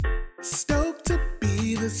Stoked to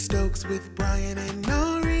be the Stokes with Brian and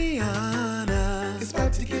Ariana. It's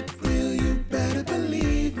about to get real, you better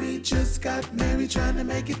believe me. Just got married, trying to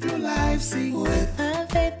make it through life. See, with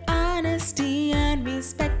faith, honesty, and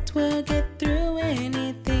respect, we'll get through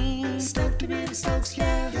anything. Stoked to be the Stokes,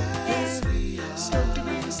 yeah. Yes, we are. Stoked to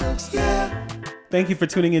be the Stokes, yeah. Thank you for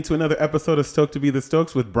tuning in to another episode of Stoked to be the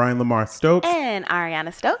Stokes with Brian Lamar Stokes. And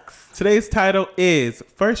Ariana Stokes. Today's title is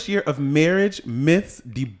First Year of Marriage Myths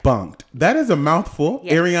Debunked. That is a mouthful.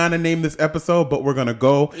 Yes. Ariana named this episode, but we're going to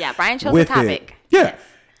go Yeah, Brian chose with the topic. It. Yeah. Yes.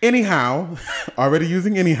 Anyhow, already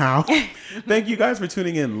using anyhow. Thank you guys for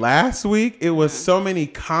tuning in last week. It was so many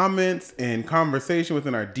comments and conversation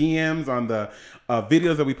within our DMs on the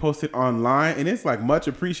videos that we posted online. And it's like much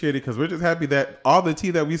appreciated because we're just happy that all the tea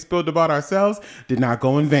that we spilled about ourselves did not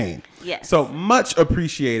go in vain. Yes. So much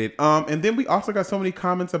appreciated. And then we also got so many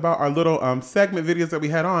comments about our little segment videos that we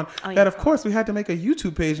had on that, of course, we had to make a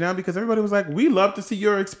YouTube page now because everybody was like, we love to see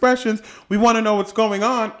your expressions. We want to know what's going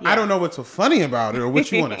on. Yeah. I don't know what's so funny about it or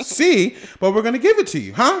what you want to see, but we're going to give it to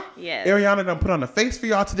you, huh? Yes. Ariana done put on a face for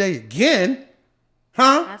y'all today again.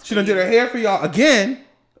 Huh? She done did her hair for y'all again.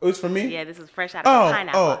 It was for me? Yeah, this is fresh out of the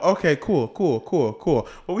pineapple. Oh, okay, cool.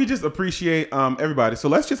 Well, we just appreciate everybody. So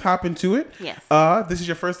let's just hop into it. Yes. This is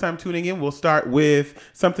your first time tuning in. We'll start with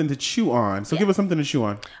something to chew on. So give us something to chew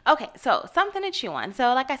on. Okay, so something to chew on.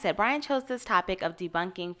 So like I said, Brian chose this topic of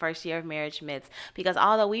debunking first year of marriage myths because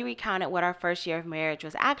although we recounted what our first year of marriage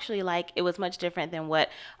was actually like, it was much different than what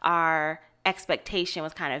our expectation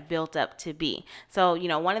was kind of built up to be. So,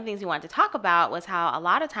 one of the things we wanted to talk about was how a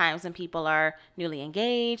lot of times when people are newly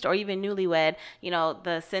engaged or even newlywed,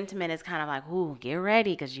 the sentiment is kind of like, ooh, get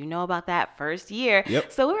ready because you know about that first year.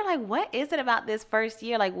 Yep. So we were like, what is it about this first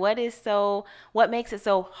year? Like, what makes it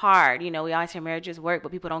so hard? We always hear marriages work,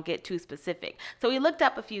 but people don't get too specific. So we looked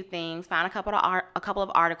up a few things, found a couple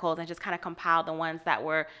of articles and just kind of compiled the ones that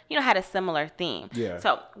were, had a similar theme. Yeah.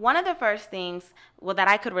 So one of the first things that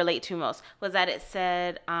I could relate to most was that it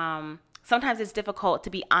said sometimes it's difficult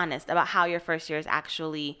to be honest about how your first year is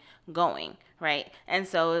actually going, right? And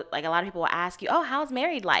so like a lot of people will ask you, oh, how's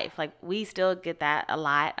married life? Like we still get that a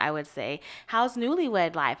lot, I would say. How's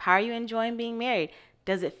newlywed life? How are you enjoying being married?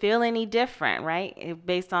 Does it feel any different, right?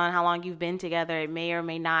 Based on how long you've been together, it may or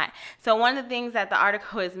may not. So one of the things that the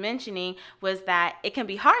article is mentioning was that it can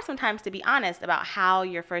be hard sometimes to be honest about how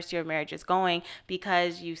your first year of marriage is going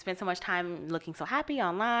because you spent so much time looking so happy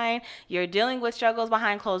online. You're dealing with struggles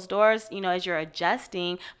behind closed doors, as you're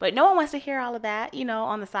adjusting. But no one wants to hear all of that,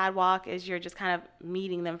 on the sidewalk as you're just kind of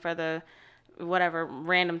meeting them for the whatever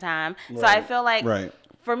random time. Right. So I feel like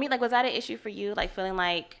for me, like, was that an issue for you? Like feeling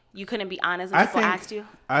like you couldn't be honest when people asked you?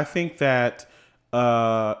 I think that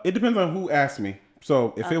it depends on who asked me.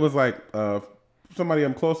 So if it was like somebody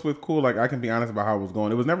I'm close with, cool, like I can be honest about how it was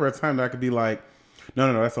going. It was never a time that I could be like,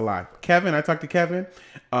 no, that's a lie. Kevin, I talked to Kevin.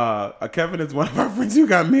 Kevin is one of our friends who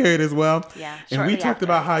got married as well. Yeah. And we talked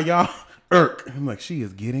about how y'all irk. I'm like, she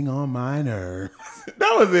is getting on my nerves.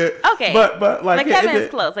 That was it. Okay. But like Kevin is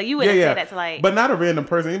close. Like you wouldn't say that to like. But not a random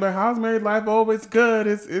person. Anybody, how's married life? Oh, it's good.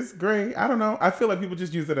 It's great. I don't know. I feel like people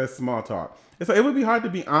just use it as small talk. And so it would be hard to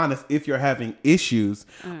be honest if you're having issues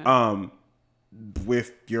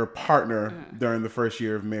with your partner during the first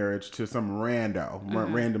year of marriage to some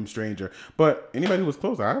random stranger. But anybody who was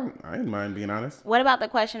close, I didn't mind being honest. What about the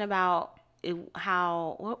question about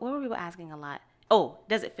what were people asking a lot? Oh,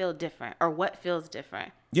 does it feel different? Or what feels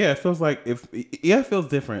different? Yeah, it feels like it feels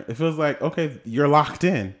different. It feels like, okay, you're locked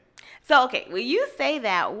in. So, okay, when you say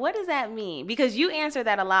that, what does that mean? Because you answered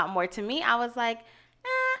that a lot more. To me, I was like,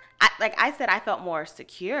 I said I felt more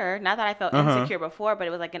secure. Not that I felt insecure before, but it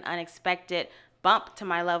was like an unexpected bump to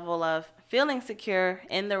my level of feeling secure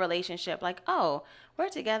in the relationship. Like, oh, we're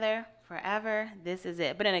together forever. This is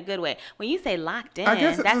it. But in a good way. When you say locked in, I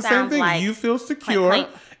guess it's that the sounds same thing. like You feel secure,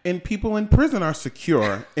 and people in prison are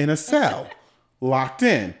secure in a cell, locked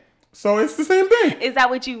in. So it's the same thing. Is that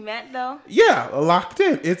what you meant, though? Yeah, locked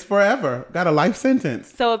in. It's forever. Got a life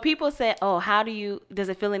sentence. So if people say, "Oh, does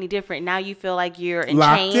it feel any different?" Now you feel like you're in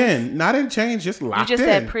locked chains? in, not in chains, just locked in. You just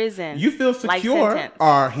said prison. You feel secure? Life sentence.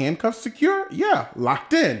 Are handcuffs secure? Yeah,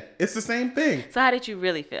 locked in. It's the same thing. So how did you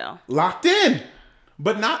really feel? Locked in.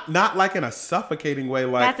 But not like in a suffocating way.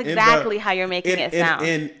 Like that's exactly how you're making it sound.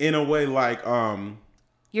 In a way like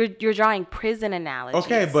you're drawing prison analogies.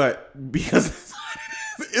 Okay, but because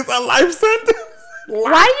it's a life sentence.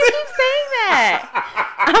 Why do you keep saying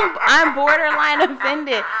that? I'm borderline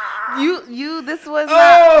offended. You this was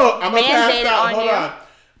not mandated on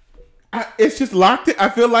you. It's just locked in. I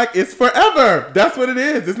feel like it's forever. That's what it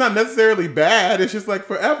is. It's not necessarily bad. It's just like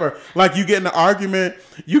forever. Like you get in an argument,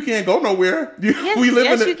 you can't go nowhere.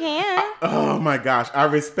 Yes, you can. Oh my gosh, I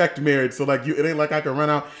respect marriage. So like it ain't like I can run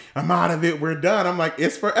out. I'm out of it. We're done. I'm like,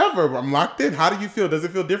 it's forever. I'm locked in. How do you feel? Does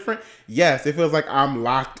it feel different? Yes, it feels like I'm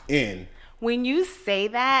locked in. When you say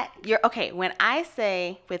that, you're okay. When I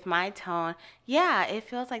say with my tone, yeah, it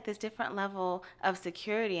feels like this different level of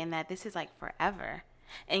security and that this is like forever.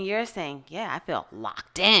 And you're saying, yeah, I feel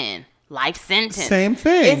locked in. Life sentence. Same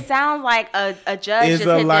thing. It sounds like a judge is just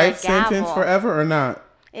a hit life their gavel. sentence forever or not?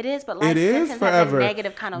 It is, but life It is sentence forever. has a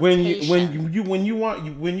negative connotation.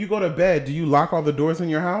 When you go to bed, do you lock all the doors in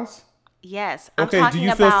your house? Yes. I'm Okay. talking Do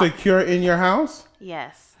you about, feel secure in your house?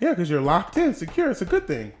 Yes. Yeah, because you're locked in, secure. It's a good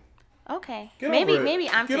thing. Okay. Get over it. Maybe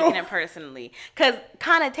I'm Get taking over- it personally. Because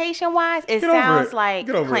connotation wise, it Get over sounds it. like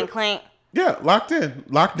Get over clink it. clink. Yeah, locked in,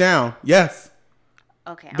 locked down. Yes.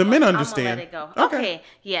 Okay. The men I'm understand. gonna let it go. Okay. Okay.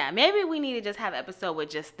 Yeah. Maybe we need to just have an episode with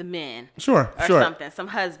just the men. Sure. Or Sure. something. Some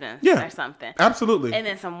husbands. Yeah. Or something. Absolutely. And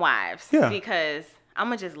then some wives. Yeah. Because I'm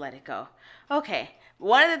going to just let it go. Okay.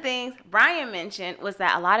 One of the things Brian mentioned was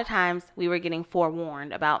that a lot of times we were getting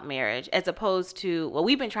forewarned about marriage as opposed to what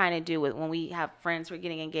we've been trying to do with when we have friends who are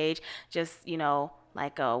getting engaged, just,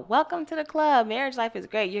 like welcome to the club. Marriage life is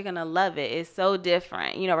great. You're going to love it. It's so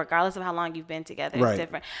different, regardless of how long you've been together. Right. It's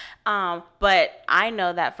different. But I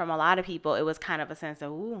know that from a lot of people, it was kind of a sense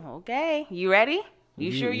of, ooh, okay, you ready?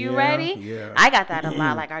 You sure you're ready? Yeah. I got that a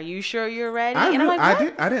lot. Like, are you sure you're ready? I And I'm like,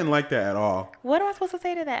 what? didn't like that at all. What am I supposed to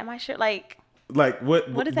say to that? Am I sure? Like, Like what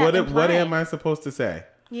does that imply? what am I supposed to say?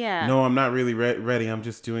 yeah. No, I'm not really ready. I'm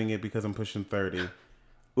just doing it because I'm pushing 30.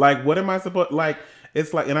 Like, what am I supposed like?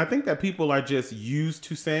 It's like, and I think that people are just used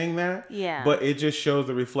to saying that. Yeah. But it just shows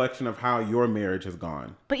a reflection of how your marriage has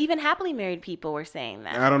gone. But even happily married people were saying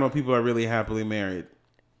that. I don't know if people are really happily married.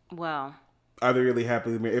 Well, Are they really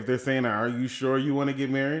happily married? If they're saying, are you sure you want to get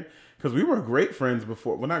married? Because we were great friends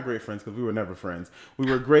before. Well, not great friends because we were never friends. We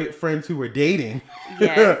were great friends who were dating.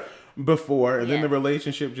 Yes. Before, and then Yes. the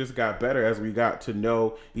relationship just got better as we got to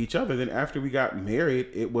know each other. Then after we got married,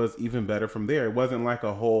 it was even better from there. It wasn't like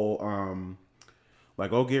a whole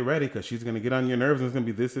like, oh, get ready because she's gonna get on your nerves and it's gonna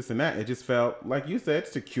be this and that. It just felt, like you said,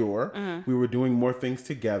 secure. We were doing more things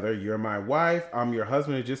together. You're my wife, I'm your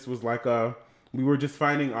husband. It just was like we were just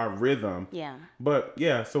finding our rhythm. yeah. But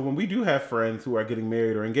yeah, so when we do have friends who are getting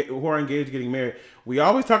married or who are engaged getting married, we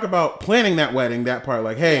always talk about planning that wedding, that part.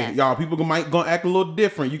 Like, hey, Yes. y'all, people might go act a little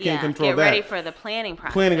different. You can't control Get that. ready for the planning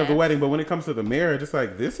process. Planning of the wedding. But when it comes to the marriage, it's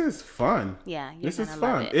like, this is fun. Yeah, you're this is gonna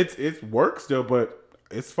fun. love it. It's work still, but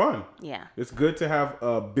it's fun. Yeah. It's good to have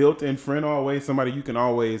a built-in friend always, somebody you can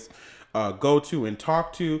always go to and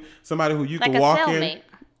talk to, somebody who you Like can a walk cellmate.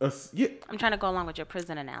 in. Yeah. I'm trying to go along with your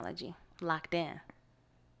prison analogy. Locked in.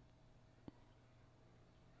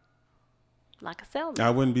 Like a cellmate.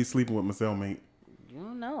 I wouldn't be sleeping with my cellmate. You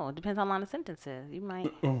don't know. It depends how long the sentence is. You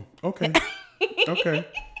might. Oh, okay. Okay.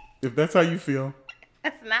 If that's how you feel.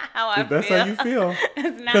 That's not how I If that's feel. how you feel.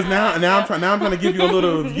 That's not Because how I now I'm feel. trying to give you a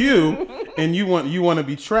little of you, and you want to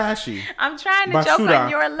be trashy. I'm trying to joke on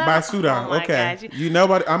your level. Basuda. Oh my Okay. gosh. You know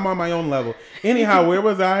what? I'm on my own level. Anyhow, where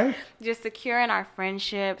was I? Just securing our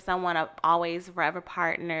friendship, someone a always forever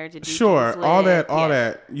partner to do Sure. things All with. that. All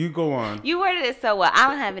Yes. that. You go on. You worded it so well. I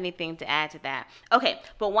don't have anything to add to that. Okay,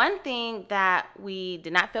 but one thing that we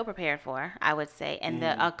did not feel prepared for, I would say, and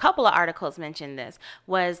a couple of articles mentioned this,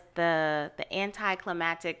 was the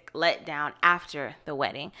anticlimactic letdown after the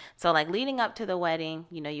wedding. So like leading up to the wedding,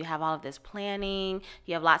 you have all of this planning,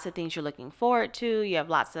 you have lots of things you're looking forward to, you have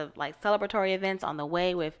lots of like celebratory events on the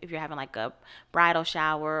way if you're having like a bridal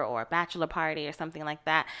shower or a bachelor party or something like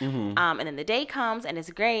that. And then the day comes and it's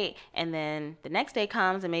great, and then the next day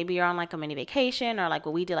comes and maybe you're on like a mini vacation or like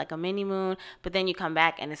what we did, like a mini moon, but then you come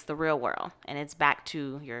back and it's the real world and it's back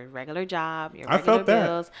to your regular job, your I regular felt that.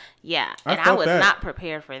 bills. Yeah. I And I felt was that. not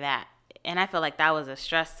prepared for that. And I feel like that was a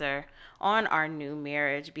stressor on our new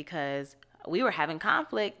marriage because we were having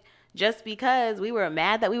conflict just because we were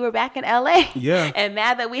mad that we were back in LA. Yeah. And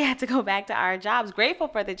mad that we had to go back to our jobs. Grateful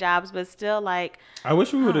for the jobs, but still like, I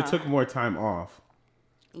wish we would have took more time off.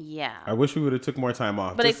 yeah. I wish we would have took more time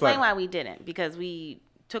off. But Just explain like- why we didn't, because we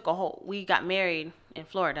got married in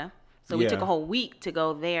Florida. So we Yeah. took a whole week to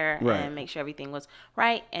go there Right. and make sure everything was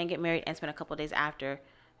right and get married and spend a couple of days after,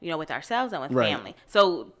 with ourselves and with Right. family.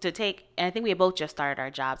 So and I think we had both just started our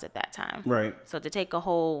jobs at that time. Right. So to take a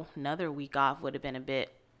whole another week off would have been a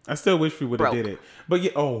bit. I still wish we would have Broke. did it. But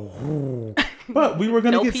yeah, but we were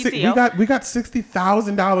gonna No get PTO. we got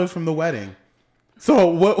 $60,000 from the wedding. So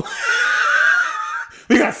what?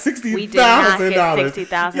 We got $60,000. We did not get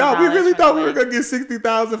 $60,000. Y'all, we really from thought the we were wedding. gonna get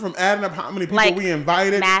 $60,000 from adding up how many people Like, we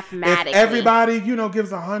invited. mathematically. If everybody,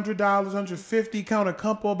 gives $100, $150, count a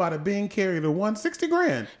couple, bada bing, carry the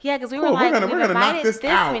 $160,000. Yeah, because we Cool, were like, we're we've gonna knock invited this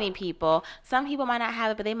this out. many people. Some people might not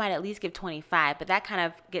have it, but they might at least give 25. But that kind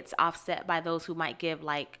of gets offset by those who might give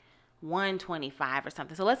like 125 or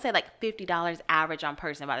something. So let's say like $50 average on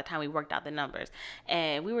person by the time we worked out the numbers.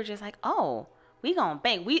 And we were just like, oh, we gonna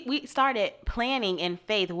bank. We started planning in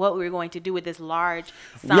faith what we were going to do with this large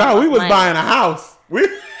sum Yeah, we of was money. buying a house. We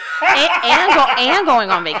and going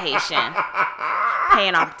on vacation,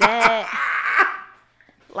 paying off debt.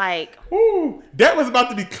 Like, Ooh, debt was about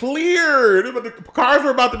to be cleared. The cars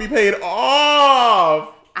were about to be paid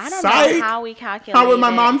off. I don't Psych. know how we calculated. How would my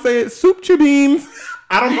mom say it? Soup your beans.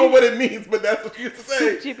 I don't know what it means, but that's what she used to say.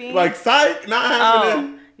 Soup your beans? Like, psych, not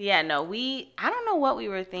happening. Yeah, no, I don't know what we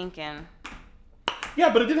were thinking. Yeah,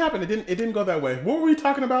 but it didn't happen. It didn't go that way. What were we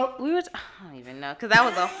talking about? I don't even know, because that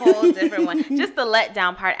was a whole different one. Just the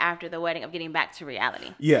letdown part after the wedding of getting back to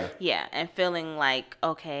reality. Yeah. Yeah, and feeling like,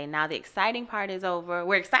 okay, now the exciting part is over.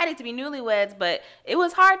 We're excited to be newlyweds, but it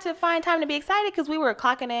was hard to find time to be excited because we were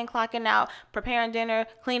clocking in, clocking out, preparing dinner,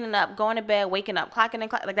 cleaning up, going to bed, waking up, clocking in,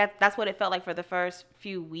 like that's what it felt like for the first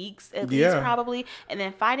few weeks at least, probably. And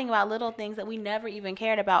then fighting about little things that we never even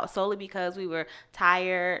cared about solely because we were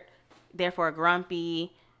tired, therefore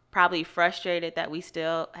grumpy, probably frustrated that we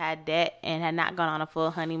still had debt and had not gone on a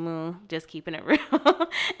full honeymoon, just keeping it real.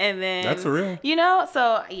 And then That's real.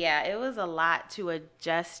 So yeah, it was a lot to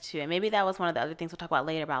adjust to. And maybe that was one of the other things we'll talk about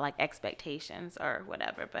later about like expectations or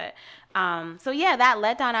whatever. But so yeah, that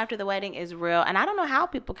letdown after the wedding is real. And I don't know how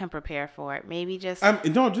people can prepare for it. Maybe just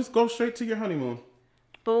Just go straight to your honeymoon.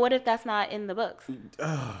 But what if that's not in the books?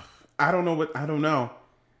 I don't know.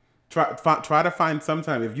 Try to find some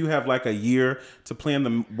time. If you have like a year to plan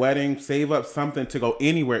the wedding, save up something to go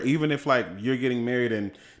anywhere, even if like you're getting married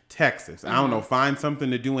in Texas. I don't know. Find something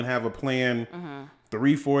to do and have a plan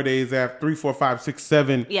 3, 4 days after, 3, 4, 5, 6,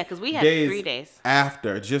 7. Yeah, because we had 3 days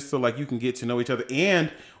after, just so like you can get to know each other. And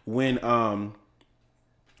when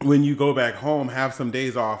you go back home, have some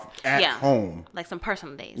days off at home. Like some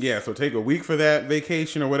personal days. Yeah, so take a week for that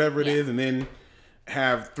vacation or whatever it is, and then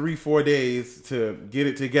have 3, 4 days to get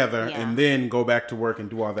it together and then go back to work and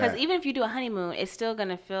do all that. Because even if you do a honeymoon, it's still going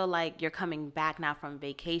to feel like you're coming back now from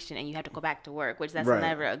vacation and you have to go back to work, which that's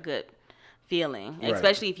never a good feeling,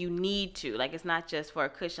 especially if you need to. Like, it's not just for a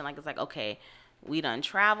cushion. Like, it's like, okay, we done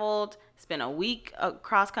traveled, spent a week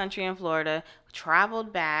across country in Florida,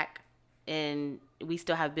 traveled back, and we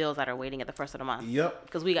still have bills that are waiting at the first of the month. Yep.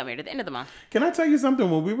 Because we got married at the end of the month. Can I tell you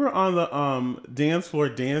something? When we were on the dance floor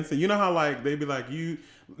dancing, you know how like they'd be like,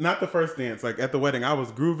 not the first dance, like at the wedding, I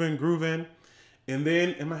was grooving, and then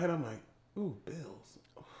in my head I'm like, ooh, bills.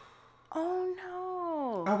 Oh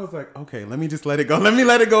no. I was like, okay, let me just let it go. Let me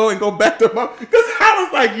let it go and go back to my, because I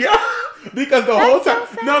was like, yeah. Because the whole time,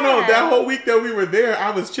 so no, sad. that whole week that we were there,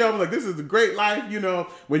 I was chill. I was like, this is a great life,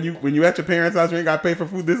 when you at your parents' house, you ain't got to pay for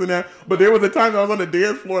food, this and that. But there was a time I was on the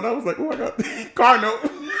dance floor and I was like, oh my God, car note.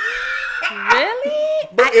 Really?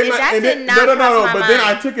 But But then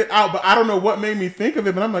I took it out, but I don't know what made me think of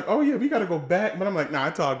it. But I'm like, oh yeah, we got to go back. But I'm like, nah,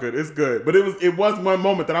 it's all good. It's good. But it was one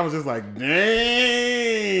moment that I was just like,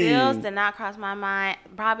 dang. Bills did not cross my mind.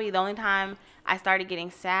 Probably the only time I started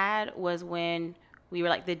getting sad was when we were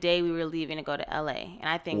like the day we were leaving to go to LA. And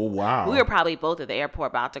I think we were probably both at the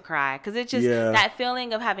airport about to cry. Because it's just that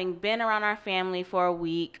feeling of having been around our family for a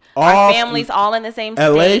week. Our families all in the same state.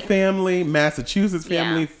 LA family, Massachusetts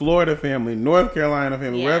family, Florida family, North Carolina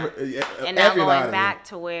family, wherever. And now going back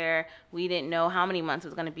to where we didn't know how many months it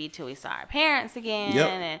was going to be till we saw our parents again.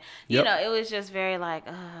 And, you know, it was just very like,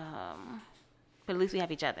 but at least we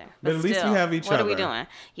have each other. But at least we have each other. What are we doing?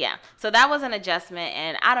 Yeah. So that was an adjustment.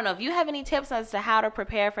 And I don't know if you have any tips as to how to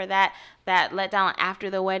prepare for that letdown after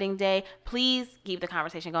the wedding day. Please keep the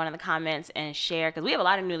conversation going in the comments and share, because we have a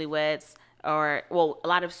lot of newlyweds a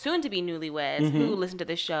lot of soon-to-be newlyweds who listen to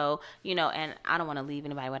this show, and I don't want to leave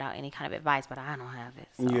anybody without any kind of advice, but I don't have it.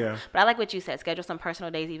 So. Yeah. But I like what you said. Schedule some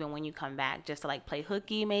personal days even when you come back, just to like play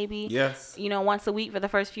hooky maybe. Yes. Once a week for the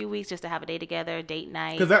first few weeks, just to have a day together, date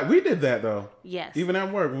night. Because we did that though. Yes. Even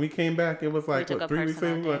at work, when we came back, it was like 3 weeks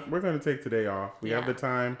later. We're going to take today off. We have the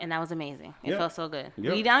time. And that was amazing. It felt so good.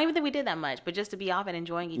 Yep. I don't even think we did that much, but just to be off and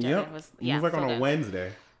enjoying each other was it was like so on good. a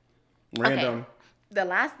Wednesday. Random. Okay. The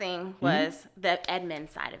last thing was the admin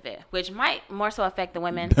side of it, which might more so affect the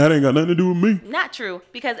women. That ain't got nothing to do with me. Not true,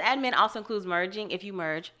 because admin also includes merging. If you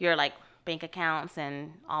merge your like bank accounts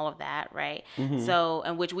and all of that, right? So,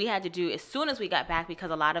 and which we had to do as soon as we got back,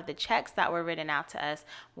 because a lot of the checks that were written out to us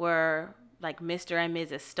were like Mr. and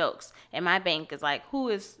Mrs. Stokes. And my bank is like, who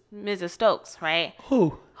is Mrs. Stokes, right?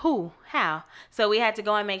 Who? How? So we had to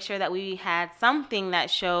go and make sure that we had something that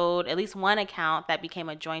showed at least one account that became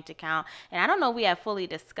a joint account. And I don't know if we have fully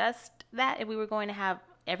discussed that, if we were going to have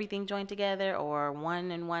everything joined together or one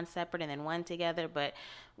and one separate and then one together. But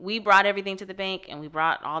we brought everything to the bank and we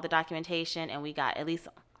brought all the documentation and we got at least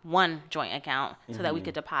one joint account so that we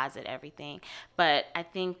could deposit everything. But I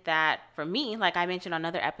think that for me, like I mentioned on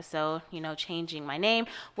another episode, changing my name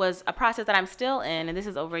was a process that I'm still in. And this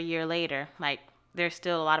is over a year later. Like, there's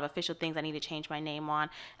still a lot of official things I need to change my name on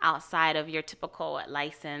outside of your typical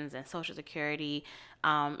license and Social Security,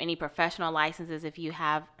 any professional licenses if you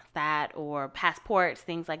have that, or passports,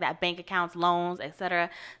 things like that, bank accounts, loans, etc.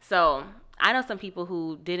 So I know some people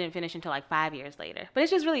who didn't finish until like 5 years later, but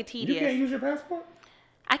it's just really tedious. You can't use your passport?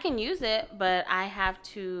 I can use it, but I have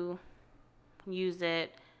to use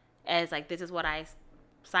it as like, this is what I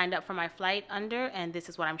signed up for my flight under, and this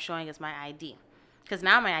is what I'm showing as my ID. Because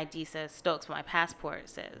now my ID says Stokes, but my passport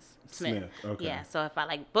says Smith. Okay. Yeah, so if I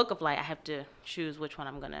like book a flight, I have to choose which one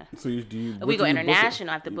I'm gonna. So do you? If we go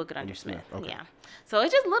international, I have to book it under Smith. Okay. Yeah. So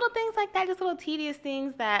it's just little things like that, just little tedious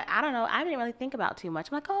things that I don't know. I didn't really think about too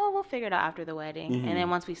much. I'm like, oh, we'll figure it out after the wedding. And then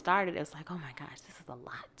once we started, it was like, oh my gosh, this is a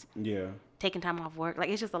lot. Yeah. Taking time off work, like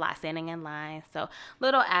it's just a lot, standing in line. So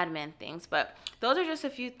little admin things, but those are just a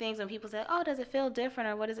few things. When people say, oh, does it feel different,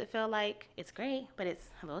 or what does it feel like? It's great, but it's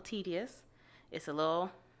a little tedious. It's a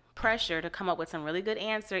little pressure to come up with some really good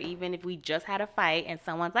answer, even if we just had a fight and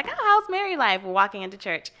someone's like, oh, how's married life? We're walking into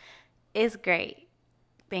church. It's great.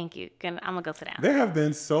 Thank you. I'm gonna go sit down. There have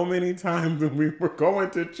been so many times when we were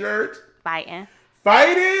going to church Fighting,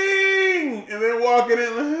 and then walking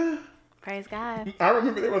in. praise God. I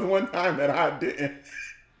remember there was one time that I didn't.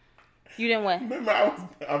 You didn't win. Remember,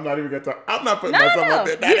 I'm not even gonna talk. I'm not putting No. myself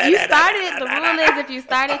up there. You started it. The rule is if you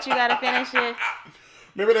start it, you gotta finish it.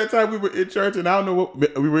 Remember that time we were in church, and I don't know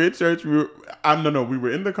what we were in church. We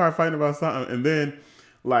were in the car fighting about something, and then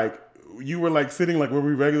like you were like sitting like where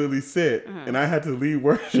we regularly sit, and I had to leave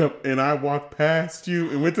worship, and I walked past you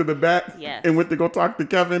and went to the back, and went to go talk to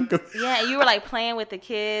Kevin. Yeah, you were like playing with the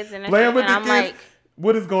kids and playing with the I'm kids. Like,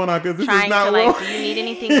 what is going on? Because this trying is not to like, do you need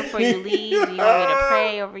anything before you leave? Do you want me to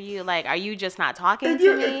pray over you? Like, are you just not talking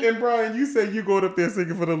to me? And Brian, you said you going up there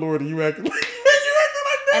singing for the Lord, and you acting like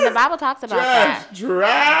And the Bible talks about that.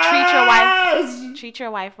 Treat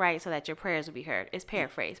your wife right so that your prayers will be heard. It's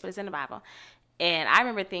paraphrased, but it's in the Bible. And I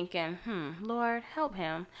remember thinking, Lord, help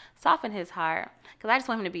him, soften his heart, because I just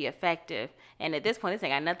want him to be effective. And at this point, this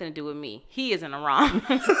ain't got nothing to do with me. He is in the wrong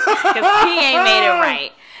because he ain't made it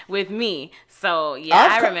right with me. So yeah,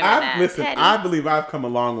 I remember that. Listen, Petty. I believe I've come a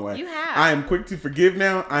long way. You have. I am quick to forgive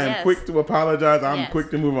now. I am quick to apologize. I'm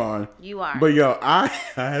quick to move on. You are. But yo, I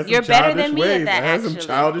had some You're better than me ways. at that. I had some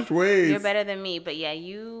childish ways. You're better than me. But yeah,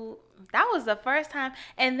 that was the first time.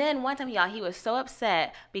 And then one time, y'all, he was so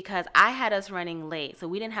upset because I had us running late. So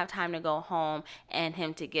we didn't have time to go home and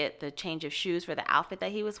him to get the change of shoes for the outfit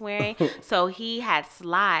that he was wearing. So he had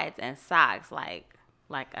slides and socks like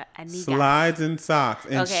a knee slides and socks.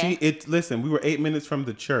 And okay. Listen, we were 8 minutes from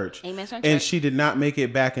the church. 8 minutes from and church. she did not make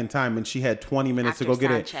it back in time. And she had 20 minutes After to go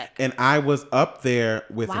get it. check. And I was up there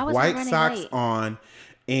with white socks late? on,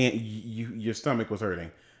 and your stomach was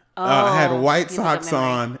hurting. I had white socks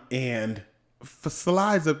on and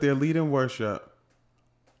slides up there leading worship.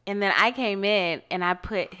 And then I came in and I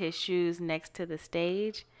put his shoes next to the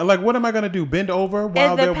stage. Like, what am I going to do? Bend over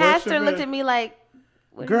while they're worshiping? And the pastor looked at me like,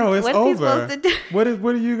 girl, it's over. What's he supposed to do?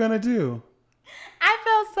 What are you going to do? I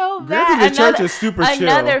felt so Granted, bad. the church is super chill.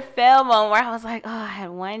 Another fail moment where I was like, oh, I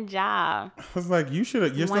had one job. I was like, your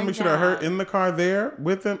stomach should have hurt in the car there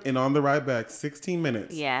with him and on the ride back. 16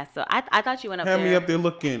 minutes. Yeah, so I thought you went up there. Had me up there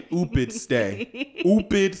looking oopid stay.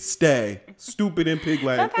 Oopid stay. Stupid and pig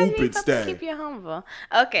like oopid stay. Keep you humble.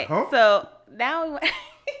 Okay, so now we went.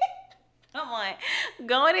 Come on.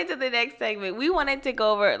 Going into the next segment, we wanted to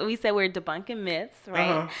go over, we said we're debunking myths,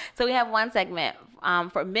 right? So we have one segment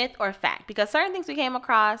for myth or fact, because certain things we came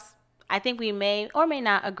across, I think we may or may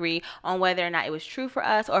not agree on whether or not it was true for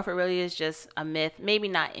us or if it really is just a myth, maybe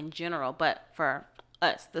not in general, but for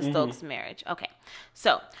us, the Stokes marriage. Okay,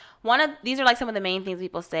 so these are like some of the main things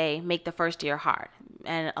people say make the first year hard.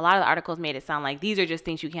 And a lot of the articles made it sound like these are just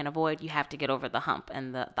things you can't avoid. You have to get over the hump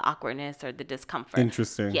and the awkwardness or the discomfort.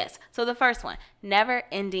 Interesting. Yes. So the first one, never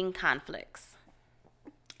ending conflicts.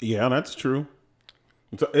 Yeah, that's true.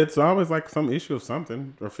 It's always like some issue of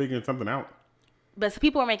something or figuring something out. But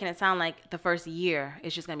people are making it sound like the first year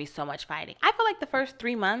is just going to be so much fighting. I feel like the first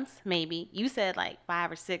 3 months, maybe. You said like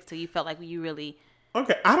 5 or 6, so you felt like you really I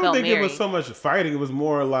don't think married. it was so much fighting. It was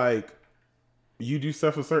more like you do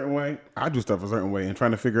stuff a certain way, I do stuff a certain way, and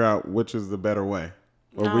trying to figure out which is the better way,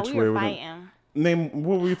 or No, which we way were we're fighting. Name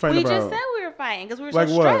what were we fighting We about? just said we were fighting because we were Like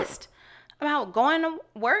so what? stressed about going to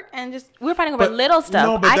work and just we were fighting over little stuff.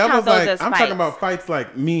 No, but I that count was those like as I'm fights. talking about fights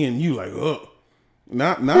like me and you, like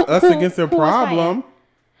not us against a who was problem.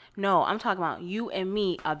 No, I'm talking about you and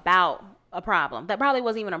me about a problem that probably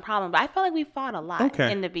wasn't even a problem, but I felt like we fought a lot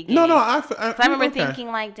Okay. in the beginning. No, So I remember okay. thinking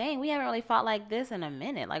like, dang, we haven't really fought like this in a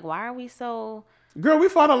minute. Like, why are we so? Girl, we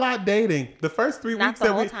fought a lot dating. The first 3 Not weeks the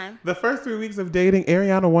that whole we, time. the first 3 weeks of dating,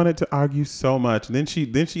 Ariana wanted to argue so much. And then she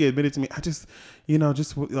admitted to me, I just,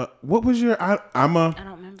 what was your? I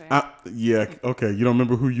don't remember. Yeah, okay. You don't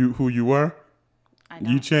remember who you were? I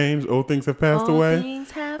don't. You changed. Old things have passed Old away.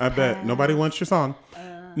 things have I bet passed. nobody wants your song.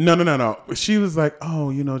 No. She was like,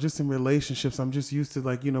 oh, just in relationships, I'm just used to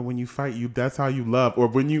like, when you fight, that's how you love, or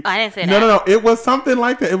when you. I didn't say No. that. It was something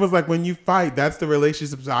like that. It was like when you fight, that's the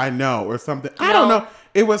relationships I know, or something. I don't No. know.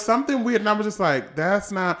 It was something weird, and I was just like, that's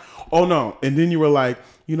not. Oh no! And then you were like,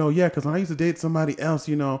 yeah, because when I used to date somebody else,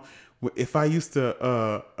 if I used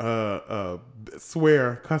to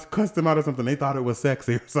swear, cuss them out or something, they thought it was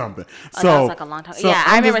sexy or something. Oh, that was like a long time. Yeah,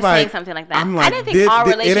 I I'm remember just saying something like that. I'm I like, didn't think our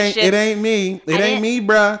relationships. It ain't me. It ain't me,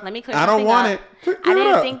 bruh. Let me clear I don't something want up. it. I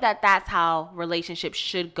didn't think that that's how relationships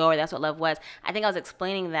should go, or that's what love was. I think I was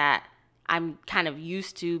explaining that I'm kind of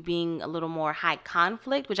used to being a little more high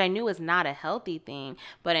conflict, which I knew is not a healthy thing.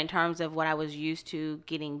 But in terms of what I was used to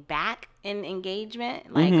getting back in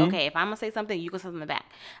engagement, like, okay, if I'm going to say something, you go say something back.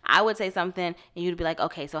 I would say something and you'd be like,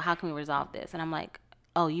 okay, so how can we resolve this? And I'm like,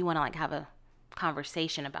 oh, you want to like have a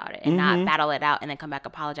conversation about it and not battle it out and then come back,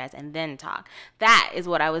 apologize, and then talk. That is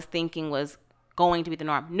what I was thinking was going to be the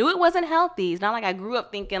norm. Knew it wasn't healthy. It's not like I grew up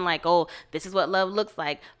thinking like, oh, this is what love looks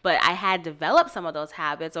like. But I had developed some of those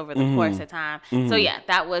habits over the course of time. So yeah,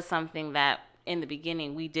 that was something that in the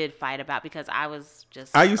beginning we did fight about because I was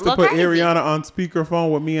just I used a to little put crazy. Ariana on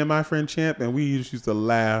speakerphone with me and my friend Champ, and we used to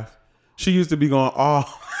laugh. She used to be going,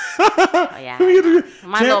 oh. Oh, yeah.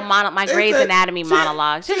 My little my Grey's Anatomy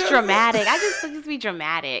monologues. Just dramatic. I just be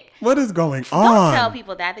dramatic. What is going Don't on? tell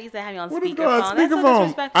people that. They used to have me on What is going on? speakerphone. That's so Speakerphone.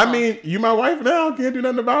 disrespectful. I mean, you my wife now. Can't do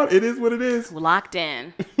nothing about it. It is what it is. Locked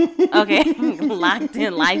in. Okay. Locked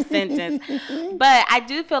in, life sentence. But I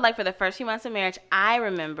do feel like for the first few months of marriage, I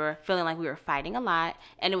remember feeling like we were fighting a lot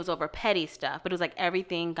and it was over petty stuff. But it was like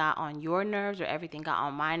everything got on your nerves or everything got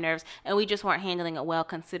on my nerves. And we just weren't handling it well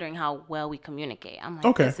considering how well we communicate. I'm like,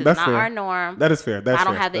 Okay, this is that's not fair. our norm. That is fair. That's I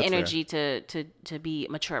don't fair. have the That's fair. energy to be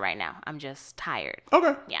mature right now. I'm just tired.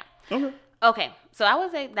 Okay. Yeah. Okay. Okay. So I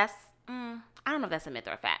would say that's, I don't know if that's a myth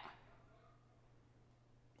or a fact.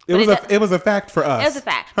 It But was it does- it was a fact for us. It was a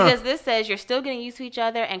fact Huh. because this says you're still getting used to each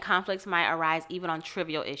other and conflicts might arise even on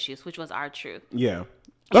trivial issues, which was our truth. Yeah.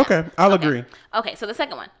 Okay. I'll Okay. agree. Okay, so the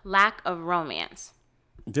second one, lack of romance.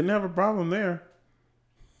 Didn't have a problem there.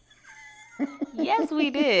 Yes, we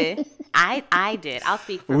did. I did. I'll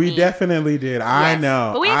speak for me. We definitely did. I Yes. know.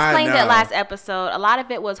 But we I explained it know. last episode. A lot of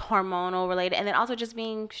it was hormonal related and then also just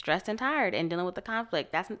being stressed and tired and dealing with the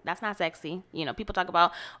conflict. That's not sexy. People talk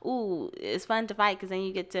about, ooh, it's fun to fight because then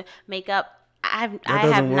you get to make up. I have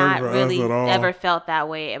doesn't work not for us really at all. ever felt that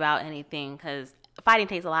way about anything because fighting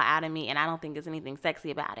takes a lot out of me and I don't think there's anything sexy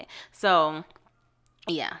about it. So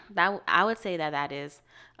yeah, that I would say that is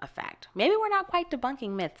a fact. Maybe we're not quite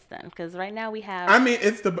debunking myths then, because right now we have. I mean,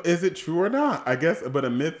 is it true or not? I guess, but a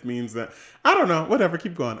myth means that I don't know. Whatever,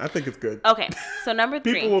 keep going. I think it's good. Okay, so number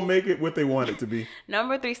three. People will make it what they want it to be.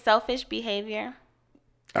 Number three, selfish behavior.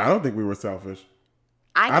 I don't think we were selfish.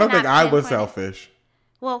 I don't think cannot I was pinpoint it. selfish.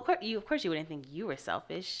 Well, of course, you wouldn't think you were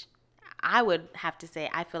selfish. I would have to say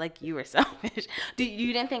I feel like you were selfish.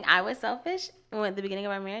 You didn't think I was selfish at the beginning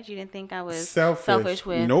of our marriage? You didn't think I was selfish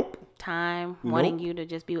with Nope. time, wanting Nope. you to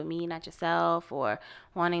just be with me, not yourself, or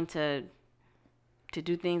wanting to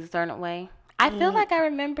do things a certain way? I feel like I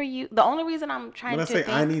remember you. The only reason I'm trying When I to say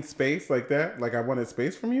think, I need space like that, like I wanted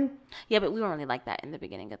space from you. yeah, but we weren't really like that in the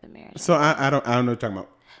beginning of the marriage. So I don't know what you're talking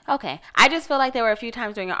about. Okay. I just feel like there were a few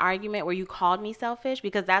times during an argument where you called me selfish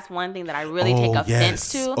because that's one thing that I really take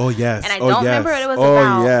offense to. Oh, yes. And I Oh, don't remember what yes. it was Oh,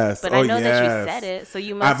 about. yes. But Oh, I know that you yes. said it. So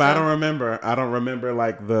you must But I have. don't remember. I don't remember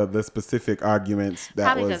like the specific arguments that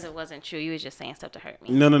Probably was. because it wasn't true. You was just saying stuff to hurt me.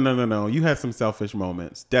 No. You had some selfish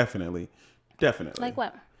moments. Definitely. Like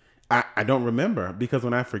what? I don't remember because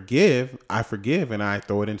when I forgive and I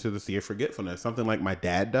throw it into the sea of forgetfulness. Something like my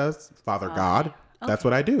dad does, Father God. That's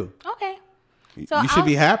what I do. Okay. So You should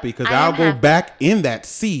be happy because I I'll am go happy. back in that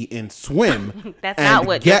sea and swim. That's and not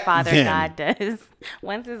what your get father them. God does.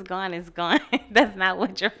 Once it's gone, it's gone. That's not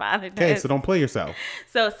what your father does. Okay, so don't play yourself.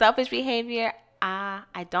 So selfish behavior,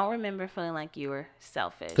 I don't remember feeling like you were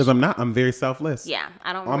selfish. Because I'm not. I'm very selfless. Yeah,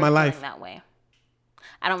 I don't All remember my feeling life. that way.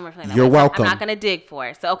 I don't remember feeling that You're way. So welcome. I'm not going to dig for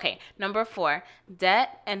it. So, okay. Number 4,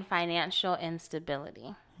 debt and financial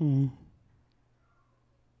instability.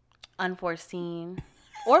 Unforeseen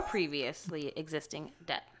or previously existing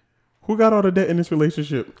debt. Who got all the debt in this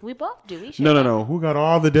relationship? We both do. We should. No. Who got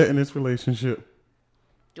all the debt in this relationship?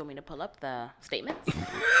 Do you want me to pull up the statements?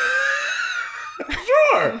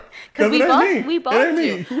 Sure. Because we both It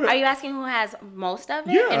ain't do. me. Are you asking who has most of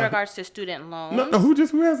it Yeah. in regards to student loans? No, who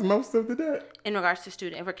has most of the debt? In regards to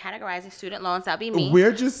student, if we're categorizing student loans, that'd be me.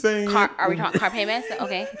 We're just saying. Are we talking car payments?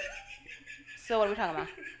 Okay. So what are we talking about?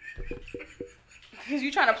 Because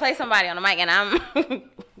you're trying to play somebody on the mic, and I'm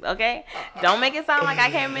okay. Don't make it sound like I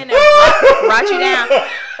came in and brought you down.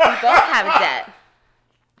 We both have debt.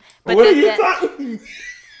 But What are you talking?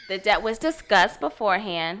 the debt was discussed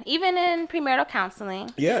beforehand, even in premarital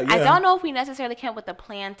counseling. Yeah. I don't know if we necessarily came up with a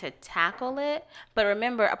plan to tackle it, but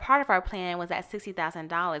remember, a part of our plan was that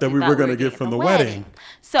 $60,000 That we were going to get from the wedding.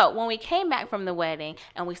 So when we came back from the wedding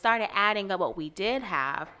and we started adding up what we did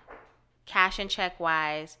have, cash and check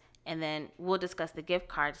wise, and then we'll discuss the gift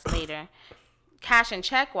cards later. Cash and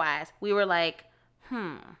check wise, we were like,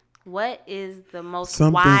 what is the most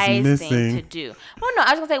wise thing to do? Well, no,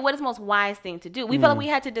 I was going to say, what is the most wise thing to do? We felt like we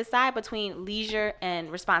had to decide between leisure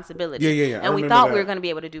and responsibility. Yeah. And we thought we were going to be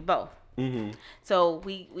able to do both. Mm-hmm. So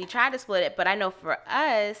we tried to split it, but I know for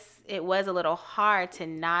us, it was a little hard to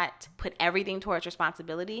not put everything towards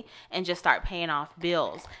responsibility and just start paying off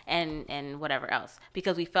bills and whatever else.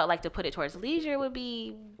 Because we felt like to put it towards leisure would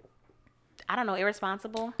be, I don't know,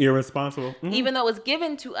 irresponsible. Mm-hmm. Even though it was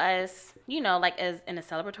given to us, like as in a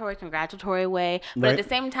celebratory, congratulatory way. But Right. at the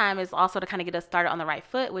same time, it's also to kind of get us started on the right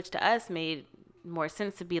foot, which to us made more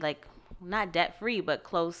sense to be like, not debt-free, but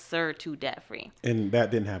closer to debt-free. And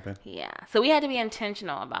that didn't happen. Yeah. So we had to be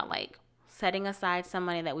intentional about like setting aside some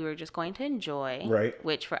money that we were just going to enjoy. Right.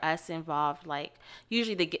 Which for us involved like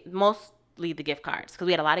usually mostly the gift cards. Because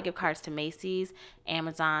we had a lot of gift cards to Macy's,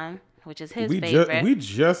 Amazon, which is his favorite. We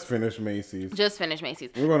just finished Macy's. Just finished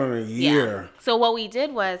Macy's. We're going on a year. Yeah. So what we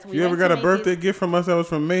did was You ever got a birthday gift from us that was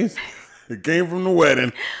from Macy's? It came from the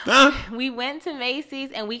wedding. Huh? We went to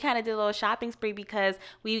Macy's and we kind of did a little shopping spree because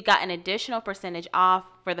we got an additional percentage off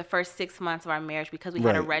for the first 6 months of our marriage because we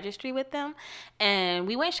had a Right. registry with them. And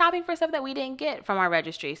we went shopping for stuff that we didn't get from our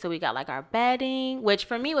registry. So we got like our bedding, which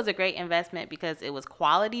for me was a great investment because it was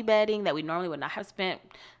quality bedding that we normally would not have spent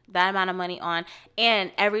that amount of money on.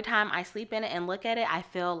 And every time I sleep in it and look at it, I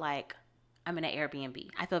feel like I'm in an Airbnb.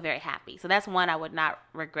 I feel very happy. So that's one I would not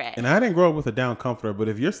regret. And I didn't grow up with a down comforter, but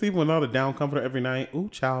if you're sleeping without a down comforter every night, ooh,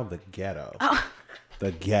 child, the ghetto. Oh.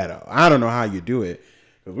 The ghetto. I don't know how you do it.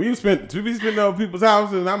 Because we spent over people's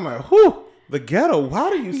houses, and I'm like, whew, the ghetto. How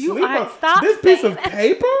do you sleep on stop this piece saying of that.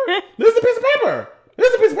 paper? This is a piece of paper. This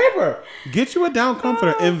is a piece of paper. Get you a down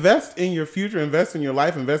comforter. Invest in your future. Invest in your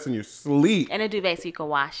life. Invest in your sleep. And a duvet so you can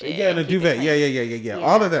wash it. Yeah, and a keep it duvet. clean. Yeah.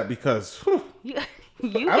 All of that because whew, You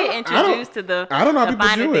I don't- get introduced to the I don't know how the people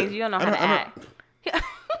finer do things. it. You don't know how I to don't- I act. I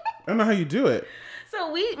don't know how you do it.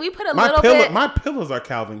 So we put a My little pillow, bit. my pillows are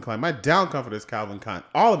Calvin Klein. My down comforter is Calvin Klein.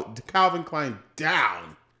 All of it, Calvin Klein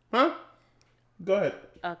down. Huh? Go ahead.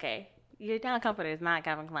 Okay, your down comforter is not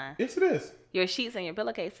Calvin Klein. Yes, it is. Your sheets and your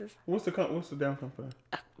pillowcases, What's the down comforter?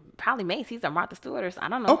 probably Macy's or Martha Stewart or I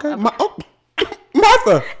don't know. Okay,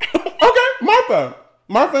 Martha. Okay,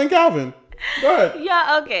 Martha and Calvin. Go ahead.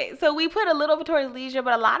 Yeah, okay. So we put a little bit towards leisure,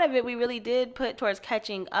 but a lot of it we really did put towards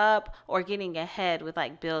catching up or getting ahead with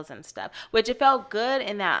like bills and stuff, which it felt good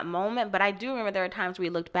in that moment. But I do remember there were times we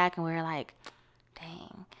looked back and we were like,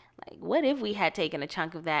 dang, like what if we had taken a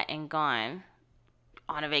chunk of that and gone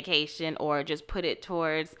on a vacation or just put it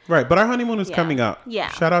towards. Right, but our honeymoon is Yeah. coming up. Yeah,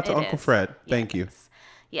 Shout out to it Uncle is. Fred. Thank you.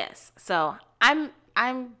 Yes. So I'm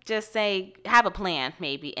just saying have a plan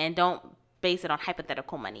maybe and don't base it on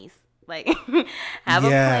hypothetical monies. Like have a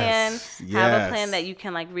plan that you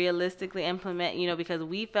can like realistically implement, because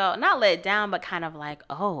we felt not let down, but kind of like,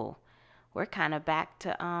 oh, we're kind of back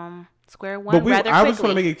to square one But rather I quickly. just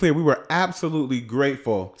want to make it clear, we were absolutely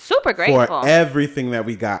grateful. Super grateful. For everything that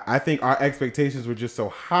we got. I think our expectations were just so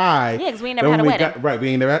high. Yeah, 'cause we ain't never had a wedding. We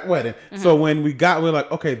ain't never had a wedding. So when we got, we're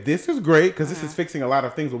like, okay, this is great because this is fixing a lot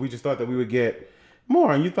of things, but we just thought that we would get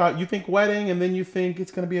more. And you think wedding, and then you think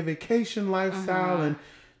it's going to be a vacation lifestyle, and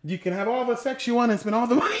you can have all the sex you want and spend all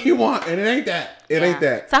the money you want. And it ain't that. It ain't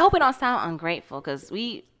that. So I hope we don't sound ungrateful because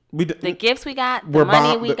we The gifts we got, the We're money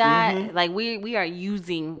bond- we the- got, like we are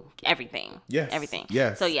using everything. Yes, Everything.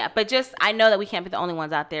 yes. So yeah, but just I know that we can't be the only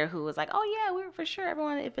ones out there who was like, oh yeah, we're for sure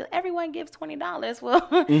if everyone gives $20,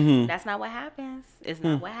 well, that's not what happens. It's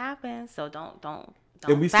not what happens. So don't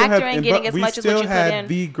And we still factor had, in getting as we much as what still you put had in.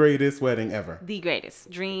 the greatest wedding ever. The greatest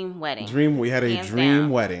dream wedding. We had a Hands dream down.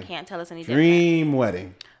 wedding. Can't tell us any different. Dream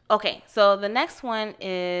wedding. Okay, so the next one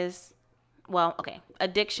is,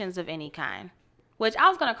 addictions of any kind. Which I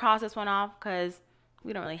was going to cross this one off because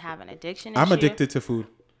we don't really have an addiction issue. I'm addicted to food.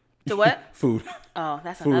 To what? Food. Oh,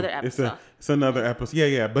 that's Food. another episode. It's another episode.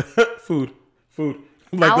 Yeah, but food. Like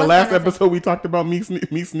I the was last gonna say- episode, we talked about me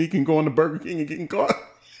sneaking, going to Burger King and getting caught.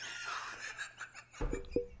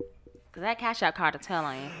 Because that cash out card will tell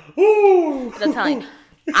on you. Ooh. It'll tell you.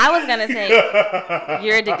 I was going to say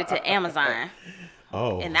you're addicted to Amazon.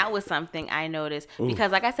 Oh. And that was something I noticed.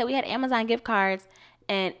 Because like I said, we had Amazon gift cards.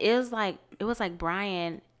 And it was like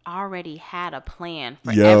Brian already had a plan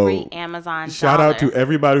for every Amazon Shout dollar. out to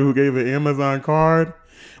everybody who gave an Amazon card.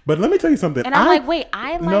 But let me tell you something. And I'm like, wait,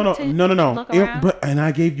 I like to look around. And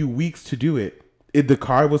I gave you weeks to do it. The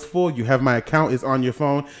card was full. You have my account. It's on your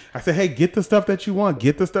phone. I said, hey, get the stuff that you want.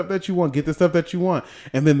 Get the stuff that you want. Get the stuff that you want.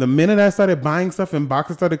 And then the minute I started buying stuff and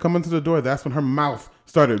boxes started coming to the door, that's when her mouth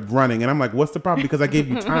started running. And I'm like, what's the problem? Because I gave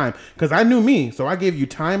you time. Because I knew me. So I gave you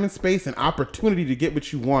time and space and opportunity to get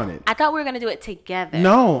what you wanted. I thought we were going to do it together.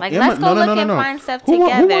 No. Like, Emma, let's go look and find stuff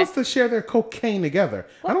together. Who wants to share their cocaine together?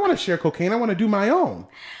 I don't want to share cocaine. I want to do my own.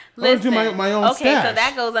 Listen, I want to do my own okay, stash. so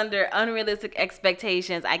that goes under unrealistic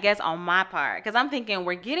expectations, I guess, on my part. Because I'm thinking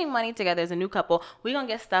we're getting money together as a new couple. We're going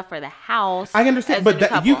to get stuff for the house. I understand, but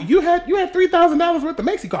you had $3,000 worth of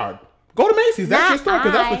Macy's card. Go to Macy's. That's your store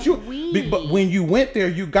because that's what But when you went there,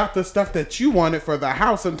 you got the stuff that you wanted for the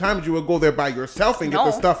house. Sometimes you would go there by yourself and get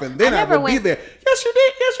the stuff, and then I would be there. Yes, you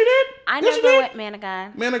did. Yes, you did. I yes, never went, man of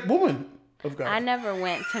God. Woman of God. I never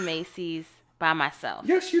went to Macy's by myself.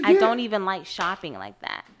 Yes, you did. I don't even like shopping like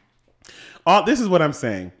that. This is what I'm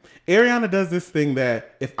saying. Ariana does this thing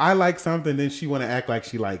that if I like something, then she want to act like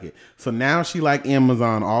she like it. So now she like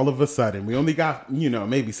Amazon all of a sudden. We only got,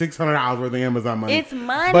 maybe $600 worth of Amazon money. It's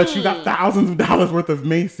money. But you got thousands of dollars worth of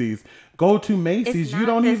Macy's. Go to Macy's. It's You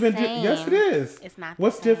don't not the even. same. Yes, it is. It's not the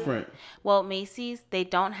What's same. different? Well, Macy's, they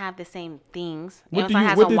don't have the same things. What Amazon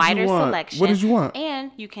has what a did you wider want? selection. What did you want?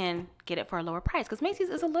 And you can get it for a lower price because Macy's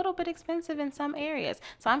is a little bit expensive in some areas.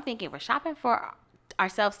 So I'm thinking we're shopping for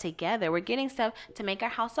ourselves together. We're getting stuff to make our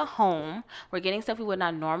house a home. We're getting stuff we would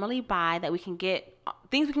not normally buy that we can get,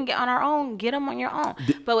 things we can get on our own. Get them on your own.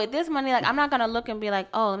 But with this money, like I'm not gonna look and be like,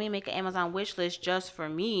 oh, let me make an Amazon wish list just for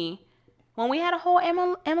me. When we had a whole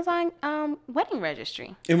Amazon wedding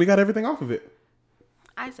registry, And we got everything off of it.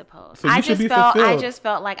 I suppose. So you should be fulfilled. I just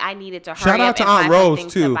felt like I needed to hurry Shout out up to and Aunt find Rose something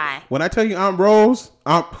too. to buy. When I tell you Aunt Rose,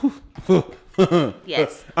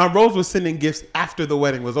 Yes. Aunt Rose was sending gifts after the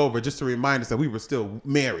wedding was over just to remind us that we were still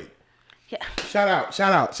married. Yeah. Shout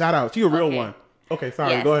out. She a real Okay. one. Okay,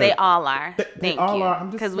 sorry. Yes, Go ahead. they all are. They Thank all you. are. I'm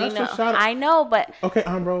just- Because we let's know. just shout out- I know, but Okay,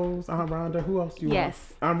 Aunt Rose, Aunt Rhonda. Who else do you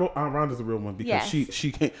Yes. want? Aunt Rhonda's a real one because Yes.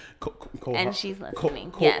 she can't. Cold, And hard, she's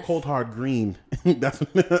listening. Cold, Yes. cold hard green. That's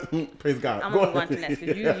praise God. I'm Go gonna move on to ahead. next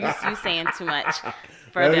because you saying too much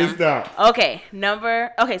for Let me them. stop.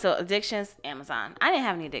 Okay, so addictions, Amazon. I didn't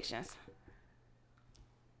have any addictions.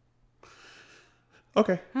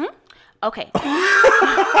 Okay. Okay.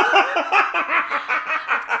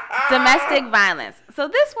 Domestic violence. So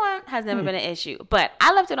this one has never been an issue, but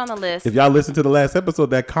I left it on the list. If y'all listened to the last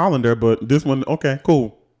episode, that colander, but this one, okay,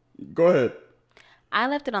 cool. Go ahead. I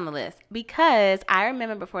left it on the list because I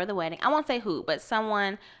remember before the wedding, I won't say who, but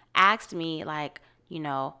someone asked me, like,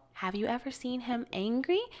 have you ever seen him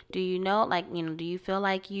angry? Do you know, do you feel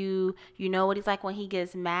like you know what he's like when he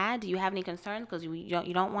gets mad? Do you have any concerns? Because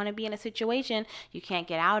you don't want to be in a situation you can't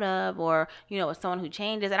get out of, or, with someone who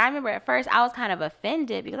changes. And I remember at first I was kind of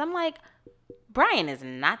offended because I'm like, Brian is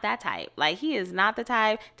not that type. Like, he is not the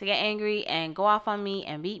type to get angry and go off on me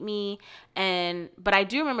and beat me. But I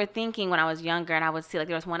do remember thinking when I was younger, and I would see, like,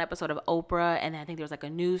 there was one episode of Oprah, and I think there was, like, a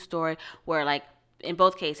news story where, like, in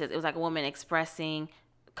both cases, it was, like, a woman expressing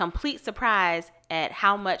complete surprise at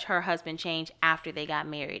how much her husband changed after they got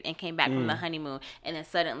married and came back from the honeymoon. And then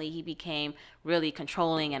suddenly he became really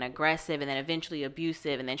controlling and aggressive and then eventually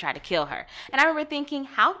abusive and then tried to kill her. And I remember thinking,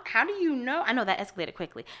 how do you know? I know that escalated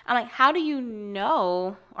quickly. I'm like, how do you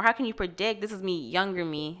know, or how can you predict? This is me, younger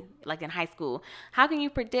me, like in high school. How can you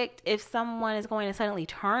predict if someone is going to suddenly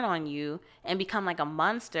turn on you and become like a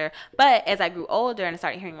monster? But as I grew older and I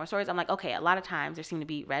started hearing more stories, I'm like, okay, a lot of times there seem to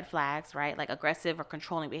be red flags, right? Like aggressive or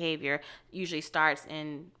controlling behavior usually starts starts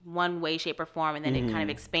in one way, shape, or form, and then it kind of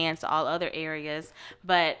expands to all other areas.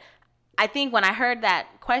 But I think when I heard that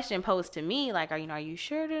question posed to me, like, are you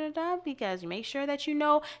sure? Because you make sure that you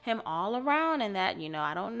know him all around, and that,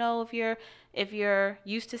 I don't know if you're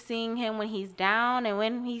used to seeing him when he's down and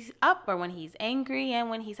when he's up, or when he's angry and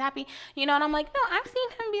when he's happy, and I'm like, no, I've seen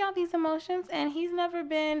him be all these emotions, and he's never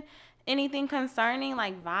been anything concerning,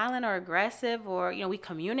 like violent or aggressive, or, we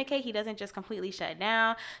communicate. He doesn't just completely shut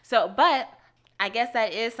down. So, but I guess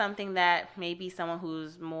that is something that maybe someone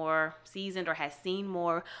who's more seasoned or has seen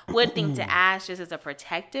more would think to ask, just as a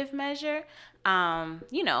protective measure. But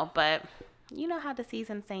you know how the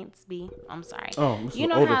seasoned saints be. I'm sorry. Oh, this is you an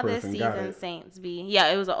know older how person. the Got seasoned it. saints be. Yeah,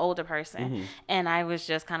 it was an older person. And I was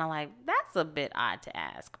just kind of like, that's a bit odd to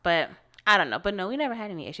ask. But I don't know. But no, we never had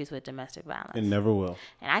any issues with domestic violence. It never will.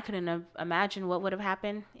 And I couldn't imagine what would have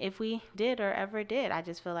happened if we did or ever did. I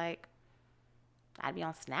just feel like I'd be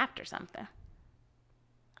on Snapped or something.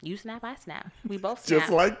 You snap, I snap. We both snap.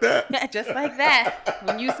 Just like that? Just like that.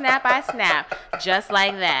 When you snap, I snap. Just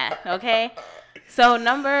like that. Okay? So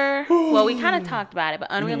we kind of talked about it, but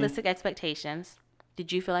unrealistic expectations.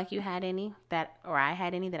 Did you feel like you had any I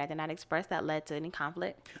had any that I did not express that led to any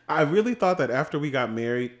conflict? I really thought that after we got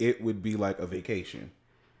married, it would be like a vacation.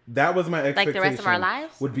 That was my expectation. Like the rest of our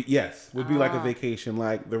lives? Would be like a vacation.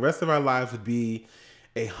 Like the rest of our lives would be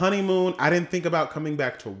a honeymoon. I didn't think about coming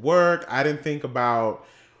back to work. I didn't think about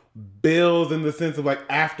bills in the sense of like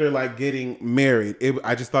after like getting married.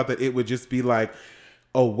 I just thought that it would just be like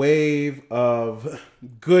a wave of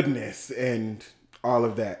goodness and all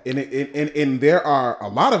of that. And there are a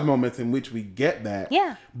lot of moments in which we get that.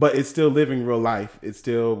 Yeah. But it's still living real life. It's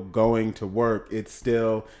still going to work. It's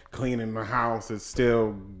still cleaning the house. It's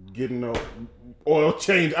still getting the oil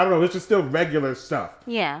change. I don't know. It's just still regular stuff.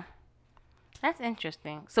 Yeah. That's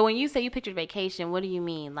interesting. So when you say you pictured vacation, what do you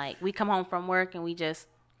mean? Like we come home from work and we just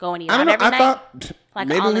go and eat out every night? Thought like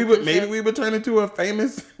maybe we would turn into a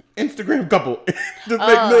famous Instagram couple. Just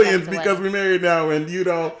make millions because we're married now, and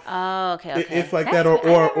Oh, okay. It's like That's that,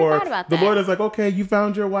 or the that. Lord is like, okay, you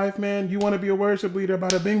found your wife, man. You want to be a worship leader?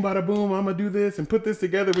 Bada bing, bada boom. I'm gonna do this and put this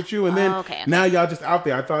together with you, and then now y'all just out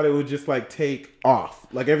there. I thought it would just like take off,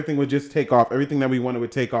 like everything would just take off. Everything that we wanted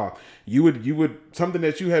would take off. You would something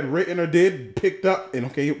that you had written or did picked up,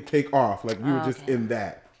 and it would take off. Like we were just in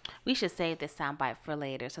that. We should save this soundbite for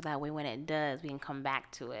later, so that way when it does, we can come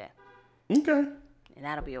back to it. Okay. And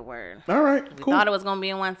that'll be a word. All right. We cool. thought it was going to be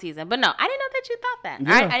in one season. But no, I didn't know that you thought that.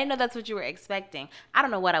 Yeah. I didn't know that's what you were expecting. I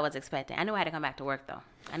don't know what I was expecting. I knew I had to come back to work, though.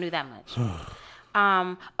 I knew that much.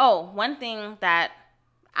 One thing that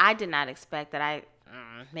I did not expect that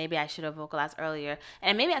maybe I should have vocalized earlier,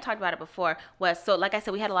 and maybe I talked about it before, was, so like I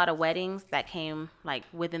said, we had a lot of weddings that came like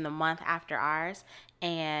within the month after ours.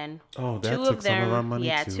 And two of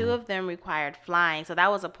them required flying. So that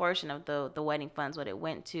was a portion of the wedding funds, what it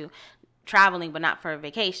went to. Traveling, but not for a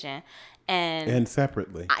vacation, and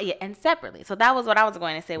separately. And separately. So that was what I was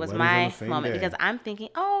going to say was my moment, because I'm thinking,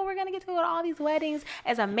 we're gonna get to go to all these weddings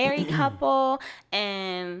as a married couple,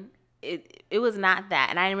 and it was not that.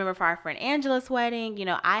 And I remember for our friend Angela's wedding,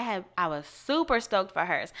 I was super stoked for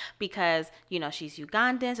hers because, she's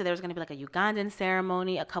Ugandan. So there was going to be like a Ugandan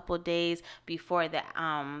ceremony a couple of days before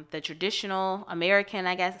the traditional American,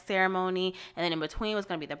 I guess, ceremony. And then in between was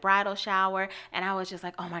going to be the bridal shower. And I was just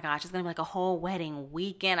like, oh my gosh, it's going to be like a whole wedding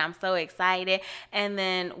weekend. I'm so excited. And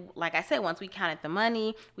then, like I said, once we counted the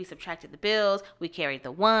money, we subtracted the bills, we carried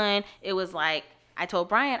the one. It was like, I told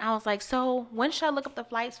Brian, I was like, so when should I look up the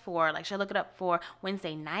flights for? Like, should I look it up for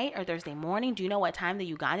Wednesday night or Thursday morning? Do you know what time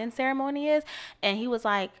the Ugandan ceremony is? And he was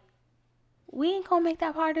like, we ain't gonna make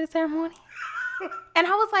that part of the ceremony. And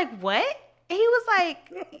I was like, what? And he was like,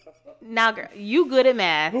 now, girl, you good at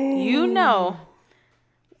math. 1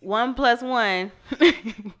 + 1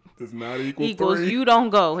 does not equals 3. You don't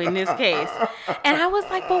go in this case. And I was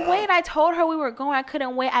like, but wait, I told her we were going. I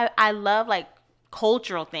couldn't wait. I love like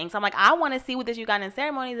cultural things. I'm like, I want to see what this Ugandan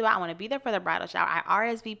ceremony is about. I want to be there for the bridal shower.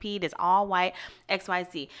 I RSVP'd. It's all white,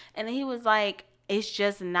 XYZ. And then he was like, it's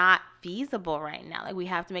just not feasible right now. Like, we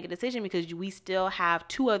have to make a decision because we still have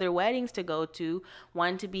 2 other weddings to go to,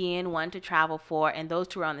 one to be in, one to travel for, and those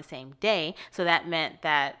 2 are on the same day. So that meant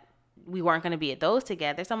that we weren't going to be at those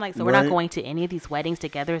together. So I'm like, so we're not going to any of these weddings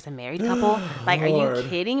together as a married couple? Like, are you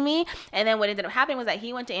kidding me? And then what ended up happening was that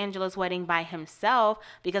he went to Angela's wedding by himself,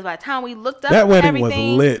 because by the time we looked up that wedding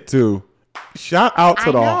everything, was lit too. Shout out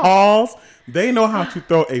to the Halls. They know how to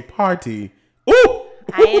throw a party. Ooh!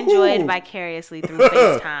 I enjoyed vicariously through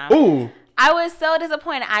FaceTime. Ooh! I was so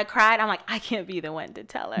disappointed. I cried. I'm like, I can't be the one to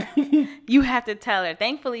tell her. You have to tell her.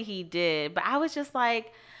 Thankfully, he did. But I was just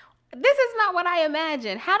like, this is not what I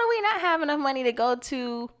imagined. How do we not have enough money to go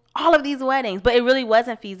to all of these weddings? But it really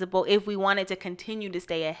wasn't feasible if we wanted to continue to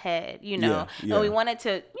stay ahead, you know. Yeah. And we wanted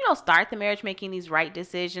to, you know, start the marriage making these right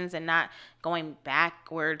decisions and not going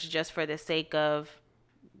backwards just for the sake of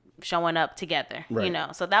showing up together, Right. you know.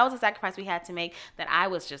 So that was a sacrifice we had to make that I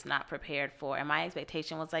was just not prepared for. And my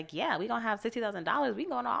expectation was like, yeah, we're going to have $60,000. We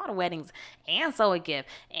going to all the weddings and sew a gift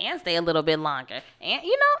and stay a little bit longer. And,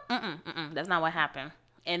 you know, that's not what happened.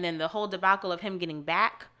 And then the whole debacle of him getting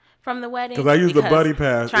back from the wedding. Because I used the buddy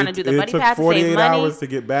pass. Trying to do the buddy pass It took to save 48 money. hours to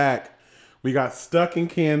get back. We got stuck in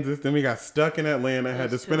Kansas. Then we got stuck in Atlanta. Had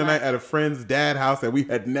to was spend too the night much. at a friend's dad's house that we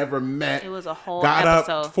had never met. It was a whole got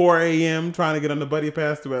episode. up 4 a.m. trying to get on the buddy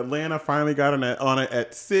pass to Atlanta. Finally got on it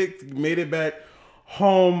at 6. Made it back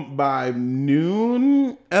home by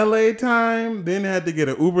noon LA time. Then had to get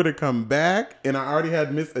an Uber to come back. And I already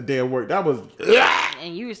had missed a day of work. That was...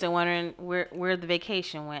 And you were still wondering where the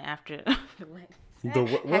vacation went after the wedding. What?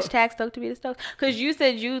 Hashtag stoked to be the stoked. Because you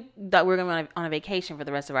said you thought we were going to be on a vacation for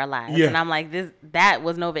the rest of our lives. Yeah. And I'm like, that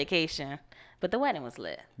was no vacation. But the wedding was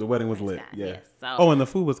lit. The wedding was lit. God, Yeah. yes. So- Oh, and the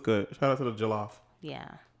food was good. Shout out to the jollof. Yeah.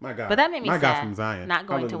 My God. But that made me My sad. God from Zion. Not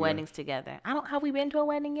going to Hallelujah. weddings together. Have we been to a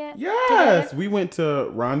wedding yet? Yes, Together? we went to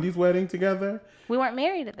Rondi's wedding together. We weren't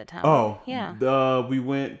married at the time. Oh, Yeah. We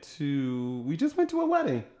just went to a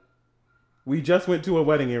wedding. We just went to a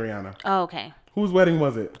wedding, Ariana. Oh, okay. Whose wedding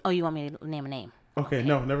was it? Oh, you want me to name a name? Okay,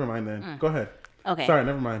 no, never mind then. Go ahead. Okay. Sorry,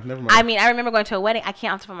 never mind. I mean, I remember going to a wedding. I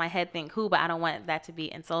can't off the top of my head think who, but I don't want that to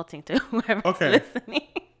be insulting to whoever's Okay. listening.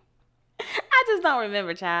 I just don't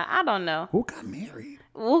remember, child. I don't know. Who got married?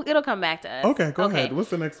 Well, it'll come back to us. Okay, go ahead. What's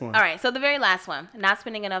the next one? All right. So the very last one, not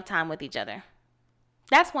spending enough time with each other.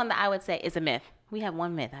 That's one that I would say is a myth. We have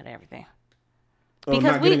one myth out of everything. Oh, Because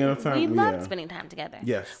not getting enough time. we loved Yeah. spending time together.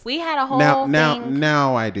 Yes. We had a whole thing.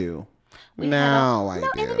 Now I do. In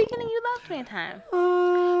the beginning, you loved spending time.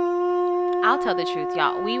 I'll tell the truth,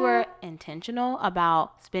 y'all. We were intentional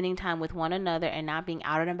about spending time with one another and not being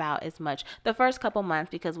out and about as much the first couple months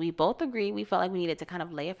because we both agreed we felt like we needed to kind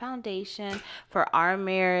of lay a foundation for our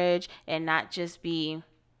marriage and not just be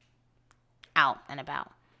out and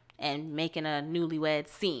about and making a newlywed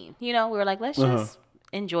scene. You know, we were like, let's just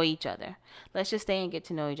enjoy each other. Let's just stay and get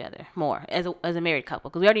to know each other more as a married couple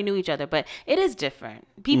because we already knew each other, but it is different.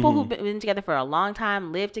 People who've been together for a long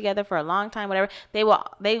time, lived together for a long time, whatever,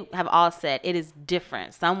 they have all said it is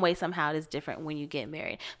different. Some way, somehow it is different when you get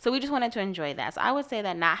married. So we just wanted to enjoy that. So I would say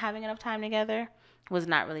that not having enough time together was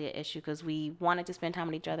not really an issue because we wanted to spend time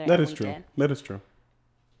with each other. That and is we true. did. That is true.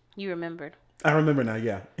 You remembered. I remember now,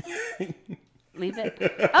 yeah. Leave it.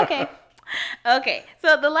 Okay.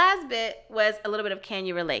 So the last bit was a little bit of can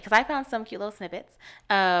you relate? Because I found some cute little snippets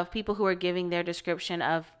of people who were giving their description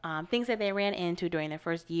of things that they ran into during their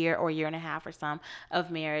first year or year and a half or some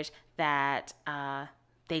of marriage that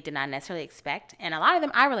they did not necessarily expect. And a lot of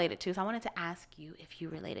them I related to. So I wanted to ask you if you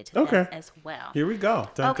related to them as well. Here we go.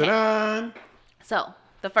 Dun, Okay. dun, dun. So,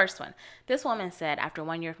 the first one. This woman said after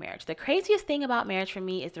 1 year of marriage, the craziest thing about marriage for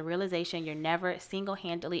me is the realization you're never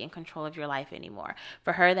single-handedly in control of your life anymore.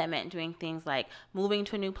 For her, that meant doing things like moving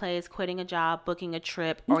to a new place, quitting a job, booking a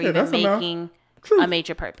trip, or Okay, even that's enough. making True. a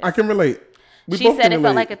major purpose. I can relate. We She both said can it felt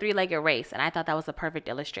relate. like a three-legged race, and I thought that was a perfect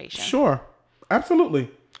illustration. Sure. Absolutely.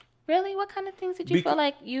 Really? What kind of things did you feel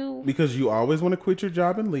like you... Because you always want to quit your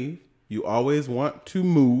job and leave. You always want to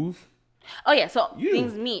move. Oh, yeah. So, You.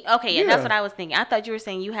 things me. Okay, yeah, that's Yeah. what I was thinking. I thought you were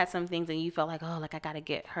saying you had some things and you felt like, oh, like I got to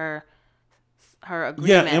get her agreement.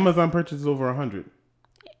 Yeah, Amazon purchases over 100.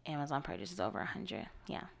 Amazon purchases over 100.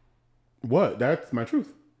 Yeah. What? That's my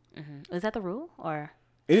truth. Is that the rule or...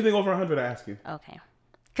 Anything over 100, I ask you. Okay.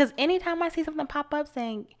 Because anytime I see something pop up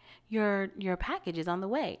saying your package is on the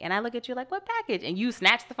way, and I look at you like, what package? And you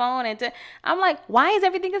snatch the phone I'm like, why is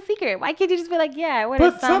everything a secret? Why can't you just be like, yeah, I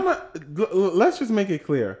ordered But let's just make it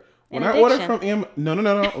clear. When An I order addiction. from Amazon,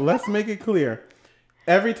 no. Let's make it clear.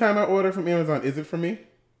 Every time I order from Amazon, is it for me?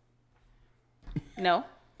 No.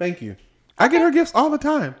 Thank you. I get her gifts all the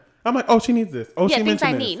time. I'm like, oh, she needs this. Oh, Yeah, she things I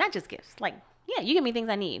mentioned this. need, not just gifts. Like, yeah, you give me things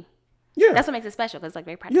I need. Yeah. That's what makes it special because it's like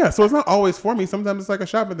very practical. Yeah, so it's not always for me. Sometimes it's like a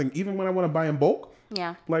shopping thing. Even when I want to buy in bulk.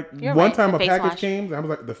 Yeah. Like You're one right. time The a face package wash. came. I was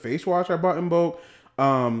like, the face wash I bought in bulk.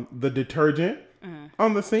 The detergent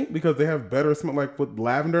on the sink because they have better smell, like with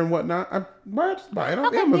lavender and whatnot. I just buy it on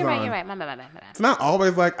Okay, Amazon. you're right. My bad. It's not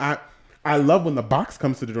always like I love when the box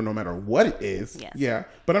comes to the door no matter what it is. Yes. Yeah.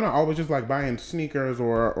 But I'm not always just like buying sneakers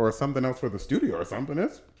or something else for the studio or something.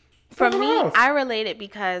 It's For me, I relate it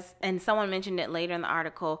because, and someone mentioned it later in the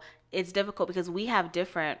article, it's difficult because we have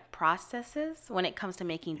different processes when it comes to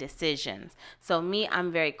making decisions. So me,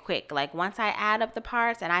 I'm very quick. Like once I add up the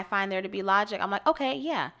parts and I find there to be logic, I'm like, okay,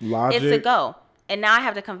 yeah, Logic. it's a go. And now I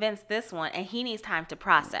have to convince this one, and he needs time to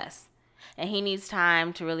process. And he needs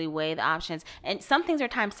time to really weigh the options. And some things are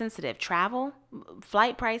time sensitive. Travel,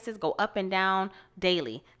 flight prices go up and down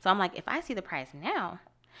daily. So I'm like, if I see the price now,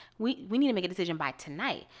 we need to make a decision by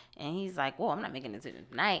tonight. And he's like, well, I'm not making a decision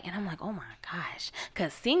tonight. And I'm like, oh my gosh.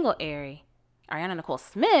 Because single Ariana Nicole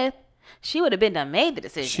Smith, she would have been done made the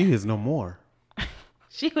decision. She is no more.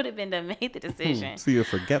 She would have been done made the decision. See your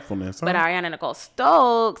forgetfulness. Huh? But Ariana Nicole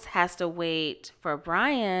Stokes has to wait for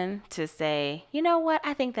Brian to say, you know what?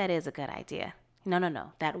 I think that is a good idea. No.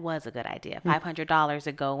 That was a good idea. $500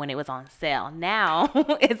 ago when it was on sale. Now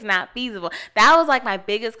it's not feasible. That was like my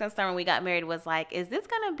biggest concern when we got married was like, is this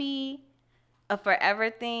going to be a forever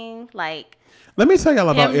thing? Like, let me tell y'all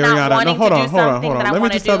about Ariana. No, hold on. Let me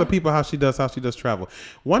just tell the people how she does travel.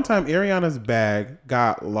 One time, Ariana's bag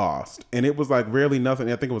got lost, and it was like rarely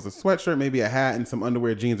nothing. I think it was a sweatshirt, maybe a hat, and some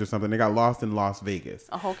underwear, jeans, or something. They got lost in Las Vegas.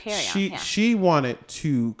 A whole carry-on. She wanted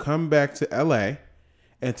to come back to LA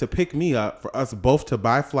and to pick me up for us both to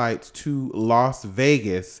buy flights to Las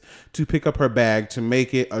Vegas to pick up her bag to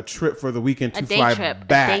make it a trip for the weekend to fly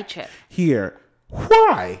back here.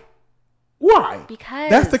 Why? Because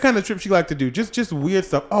that's the kind of trip she like to do. Just weird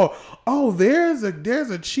stuff. Oh, there's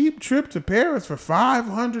a cheap trip to Paris for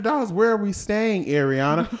 $500. Where are we staying,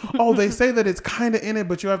 Ariana? Oh, they say that it's kind of in it,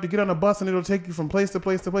 but you have to get on a bus and it'll take you from place to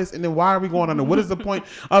place to place. And then why are we going on it? What is the point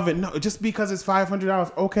of it? No, just because it's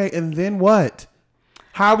 $500. Okay, and then what?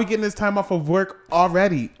 How are we getting this time off of work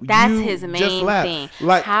already? That's his main thing.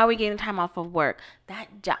 Like, how are we getting time off of work?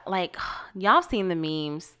 Like, y'all seen the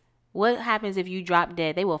memes. What happens if you drop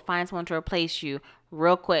dead? They will find someone to replace you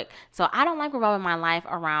real quick. So I don't like revolving my life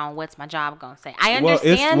around what's my job going to say. I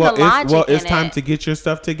understand the logic it's time to get your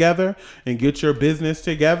stuff together and get your business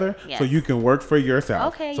together so you can work for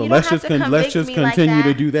yourself. Okay, so let's just continue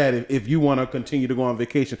to do that if you want to continue to go on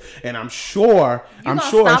vacation. And I'm sure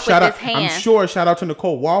shout out to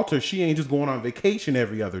Nicole Walters. She ain't just going on vacation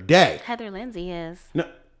every other day. Heather Lindsay is. No.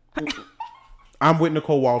 I'm with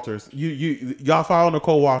Nicole Walters. Y'all follow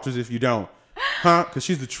Nicole Walters if you don't, huh? Because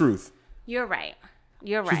she's the truth. You're right.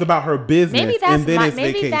 She's about her business, and then it's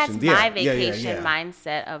vacation. That's my vacation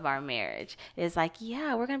mindset of our marriage. It's like,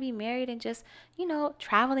 yeah, we're gonna be married and just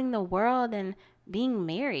traveling the world and being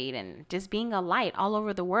married and just being a light all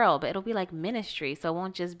over the world. But it'll be like ministry, so it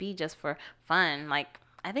won't just be just for fun. Like,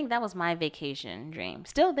 I think that was my vacation dream.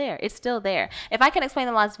 Still there. It's still there. If I can explain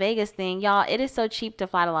the Las Vegas thing, y'all, it is so cheap to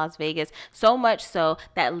fly to Las Vegas. So much so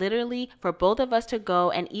that literally for both of us to go,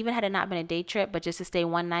 and even had it not been a day trip, but just to stay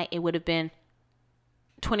one night, it would have been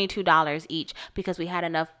 $22 each because we had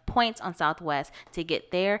enough points on Southwest to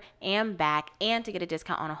get there and back and to get a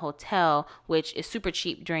discount on a hotel, which is super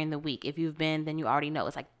cheap during the week. If you've been, then you already know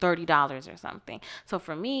it's like $30 or something. So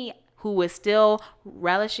for me, who was still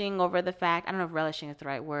relishing over the fact, I don't know if relishing is the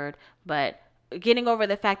right word, but getting over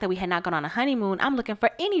the fact that we had not gone on a honeymoon, I'm looking for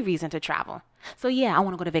any reason to travel. So yeah, I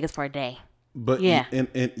want to go to Vegas for a day. But yeah,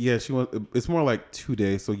 and she wants. It's more like 2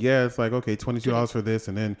 days. So yeah, it's like, okay, $22 for this,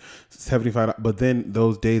 and then $75. But then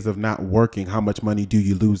those days of not working, how much money do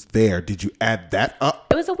you lose there? Did you add that up?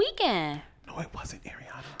 It was a weekend. No, it wasn't,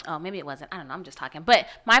 Ariana. Oh, maybe it wasn't. I don't know. I'm just talking. But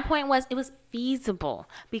my point was, it was feasible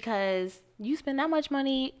because you spend that much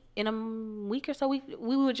money in a week or so. We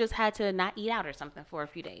would just had to not eat out or something for a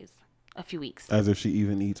few days, a few weeks. As if she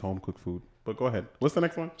even eats home cooked food. But go ahead. What's the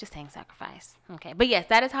next one? Just saying sacrifice. Okay. But yes,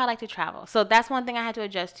 that is how I like to travel. So that's one thing I had to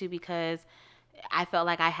adjust to because I felt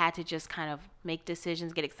like I had to just kind of make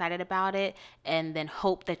decisions, get excited about it, and then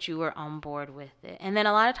hope that you were on board with it. And then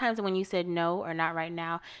a lot of times when you said no or not right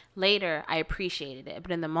now, later I appreciated it.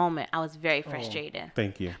 But in the moment, I was very frustrated. Oh,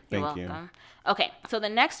 thank you. You're welcome. Okay, so the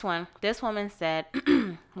next one, this woman said,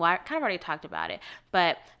 well, I kind of already talked about it,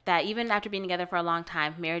 but that even after being together for a long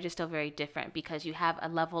time, marriage is still very different because you have a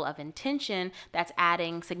level of intention that's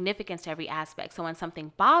adding significance to every aspect. So when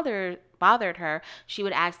something bothered her, she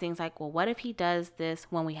would ask things like, well, what if he does this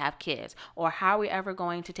when we have kids? Or how are we ever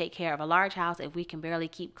going to take care of a large house if we can barely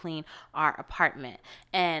keep clean our apartment?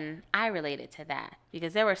 And I related to that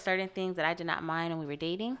because there were certain things that I did not mind when we were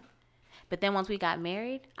dating. But then once we got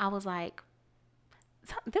married, I was like,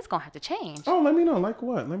 this gonna have to change. Oh, let me know. Like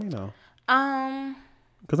what? Let me know.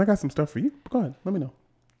 Because I got some stuff for you. Go ahead. Let me know.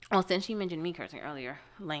 Well, since you mentioned me cursing earlier,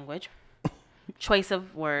 language, choice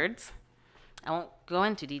of words. I won't go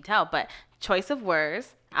into detail, but choice of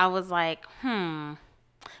words. I was like,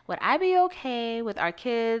 would I be okay with our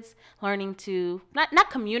kids learning to not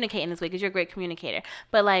communicate in this way, because you're a great communicator,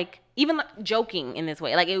 but like even like joking in this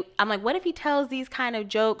way? Like I'm like, what if he tells these kind of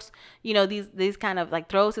jokes, you know, these kind of like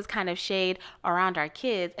throws his kind of shade around our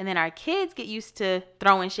kids, and then our kids get used to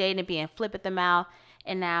throwing shade and being flip at the mouth,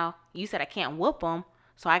 and now you said I can't whoop them,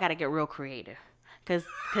 so I got to get real creative. Cause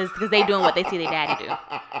they doing what they see their daddy do,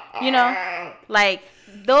 you know, like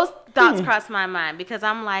those thoughts cross my mind, because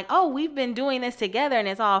I'm like, oh, we've been doing this together and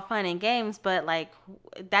it's all fun and games, but like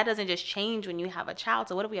that doesn't just change when you have a child.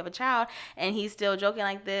 So what if we have a child and he's still joking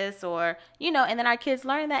like this, or, you know, and then our kids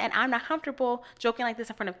learn that, and I'm not comfortable joking like this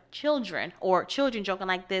in front of children, or children joking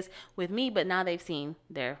like this with me, but now they've seen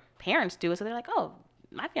their parents do it, so they're like, oh,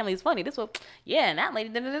 my family's funny. This will, yeah, and that lady,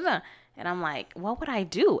 da da da da. And I'm like, what would I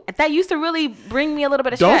do? That used to really bring me a little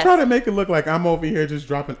bit of stress. Don't try to make it look like I'm over here just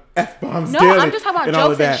dropping F-bombs. No, daily I'm just talking about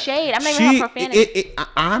jokes and shade. I'm not even talking profanity.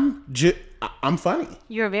 I'm funny.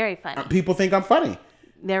 You're very funny. People think I'm funny.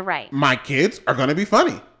 They're right. My kids are gonna be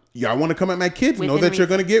funny. Y'all want to come at my kids? Know that you're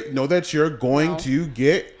going to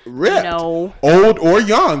get ripped. No. Old or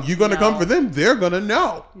young, you're gonna come for them. They're gonna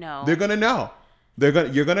know. No. They're gonna know.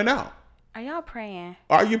 You're gonna know. Are y'all praying?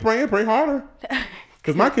 Are you praying? Pray harder.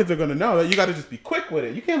 Because my kids are going to know that you got to just be quick with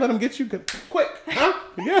it. You can't let them get you quick. Huh?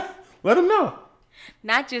 Yeah. Let them know.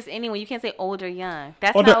 Not just anyone. You can't say old or young.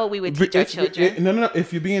 That's not what we would teach our children. No.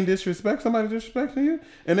 If you're being disrespectful, somebody disrespecting you,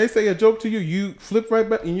 and they say a joke to you, you flip right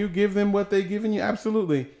back and you give them what they giving you.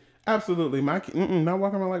 Absolutely. Absolutely. My kid, not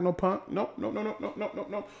walking around like no punk. No.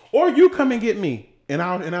 Or you come and get me, and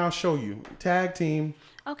I'll show you. Tag team.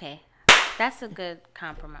 Okay. That's a good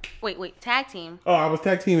compromise. Wait, tag team. Oh, I was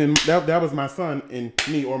tag teaming. That was my son and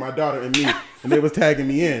me, or my daughter and me, and they was tagging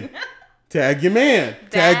me in. Tag your man.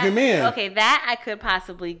 Tag your man. Okay, that I could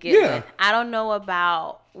possibly get with. I don't know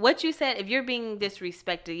about what you said. If you're being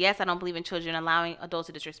disrespected, yes, I don't believe in children allowing adults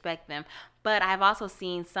to disrespect them. But I've also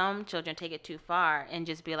seen some children take it too far and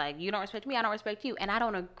just be like, you don't respect me, I don't respect you. And I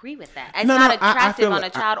don't agree with that. It's not attractive on a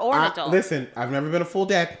child or an adult. Listen, I've never been a full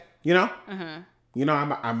dad, you know? Mm-hmm. You know,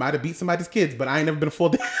 I might have beat somebody's kids, but I ain't never been a full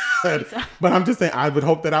dad. But I'm just saying, I would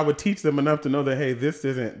hope that I would teach them enough to know that, hey,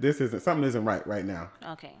 something isn't right now.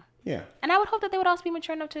 Okay. Yeah. And I would hope that they would also be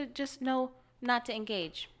mature enough to just know not to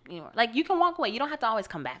engage anymore. Like, you can walk away. You don't have to always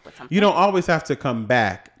come back with something. You don't always have to come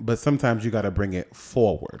back, but sometimes you got to bring it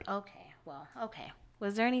forward. Okay. Well, okay.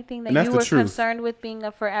 Was there anything that you were concerned with being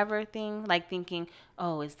a forever thing? Like thinking,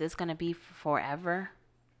 oh, is this going to be forever?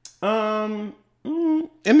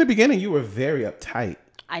 In the beginning, you were very uptight.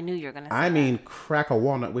 I knew you were going to say that. I mean, crack a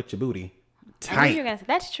walnut with your booty. Tight. I knew you were going to say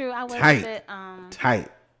that's true. I was tight. A bit, tight.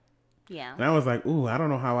 Yeah. And I was like, ooh, I don't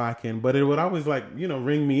know how I can. But it would always like,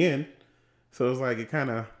 ring me in. So it was like, it kind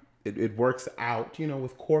of, it works out,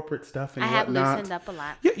 with corporate stuff and whatnot. I have loosened up a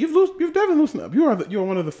lot. Yeah, you've definitely loosened up. You're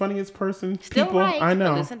one of the funniest people right, I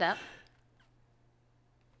know. Loosened up.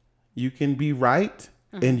 You can be right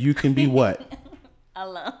and you can be what?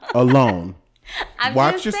 Alone.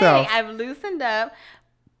 Watch yourself. I've loosened up,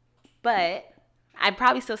 but I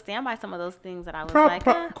probably still stand by some of those things that I was cool.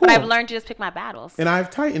 But I've learned to just pick my battles. And I've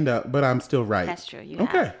tightened up, but I'm still right. That's true. You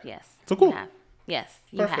have. Yes. So cool. Yes,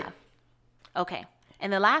 you have. Okay.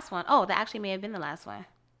 And the last one. Oh, that actually may have been the last one.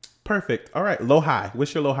 Perfect. All right. Low high.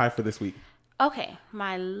 What's your low high for this week? Okay.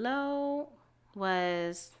 My low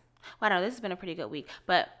was, well, I don't know, this has been a pretty good week,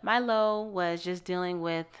 but my low was just dealing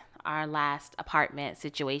with our last apartment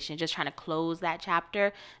situation, just trying to close that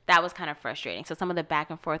chapter. That was kind of frustrating. So some of the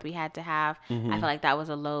back and forth we had to have, I feel like that was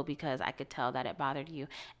a low because I could tell that it bothered you.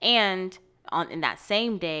 And in that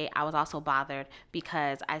same day, I was also bothered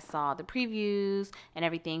because I saw the previews and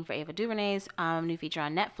everything for Ava DuVernay's new feature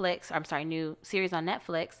on Netflix. New series on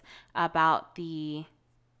Netflix about the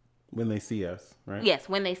When They See Us, right? Yes,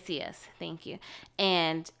 When They See Us. Thank you.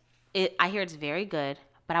 And I hear it's very good.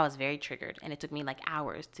 But I was very triggered, and it took me like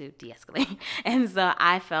hours to de-escalate. And so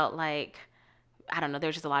I felt like, I don't know, there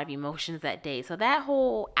was just a lot of emotions that day. So that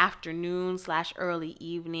whole afternoon/early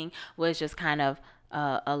evening was just kind of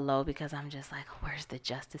a low because I'm just like, where's the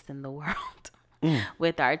justice in the world?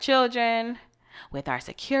 With our children, with our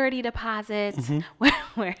security deposits,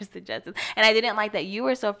 where's the justice? And I didn't like that you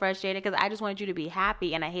were so frustrated because I just wanted you to be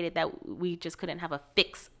happy, and I hated that we just couldn't have a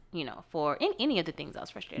fix for any of the things I was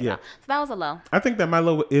frustrated about. So that was a low. I think that my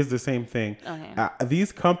low is the same thing. Okay.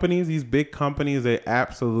 These big companies, they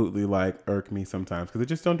absolutely irk me sometimes because they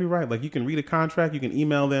just don't do right. Like, you can read a contract, you can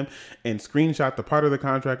email them and screenshot the part of the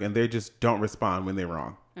contract, and they just don't respond when they're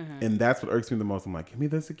wrong. And that's what irks me the most. I'm like, give me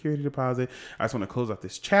the security deposit. I just want to close out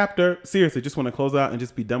this chapter. Seriously, just want to close out and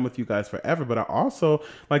just be done with you guys forever. But I also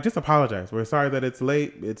like just apologize. We're sorry that it's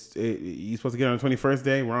late. You're supposed to get on the 21st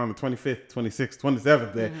day. We're on the 25th, 26th,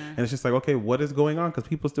 27th day. And it's just like, okay, what is going on? Because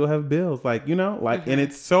people still have bills. Like, you know, like, and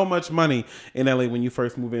it's so much money in LA when you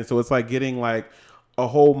first move in. So it's like getting like a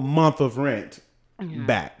whole month of rent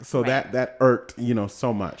back. So that irked, you know,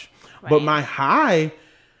 so much. But my high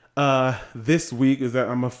this week is that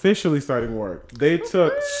I'm officially starting work. They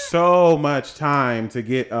took so much time to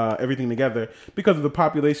get everything together because of the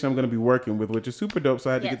population I'm going to be working with, which is super dope. So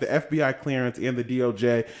I had to get the FBI clearance and the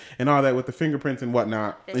DOJ and all that with the fingerprints and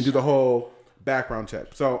whatnot and do the whole background check.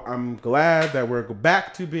 So I'm glad that we're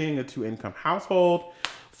back to being a 2-income household,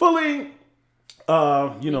 fully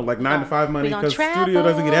you know, like 9 to 5 money, because studio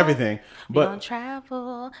doesn't get everything. But we gonna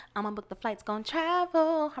travel. I'm gonna book the flights. Gonna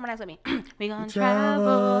travel. Harmonize with me. We gonna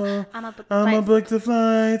travel. I'm gonna book the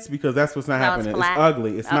flights Because that's what's not happening. It's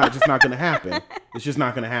ugly. It's not just not gonna happen. It's just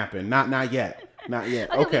not gonna happen. Not yet. Not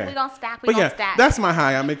yet. Okay. We gonna stack. We gonna stack. That's my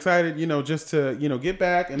high. I'm excited, you know, just to, you know, get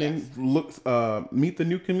back and then look, meet the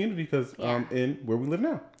new community because in where we live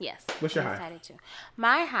now. Yes. What's your I'm high? Excited too.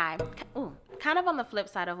 My high, kind of on the flip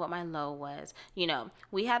side of what my low was. You know,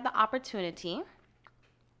 we had the opportunity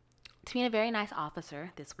to meet a very nice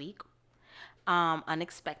officer this week,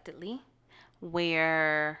 unexpectedly,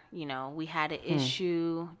 where, you know, we had an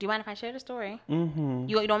issue. Do you mind if I share the story? Mm-hmm.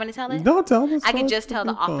 You don't want me to tell it? Don't tell the story. I can just tell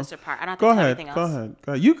the officer part. I don't have to tell everything else.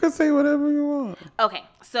 Go ahead. You can say whatever you want. Okay,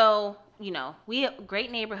 so, you know, we have a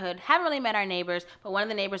great neighborhood. Haven't really met our neighbors, but one of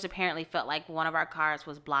the neighbors apparently felt like one of our cars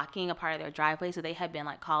was blocking a part of their driveway, so they had been,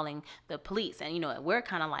 like, calling the police. And, you know, we're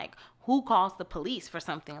kind of like, who calls the police for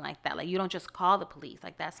something like that? Like, you don't just call the police.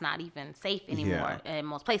 Like, that's not even safe anymore in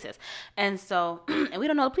most places. And so, and we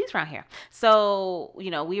don't know the police around here. So, you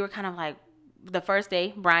know, we were kind of like, the first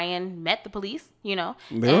day, Brian met the police, you know.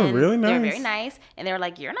 They were really nice. They were very nice. And they were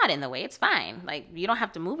like, you're not in the way. It's fine. Like, you don't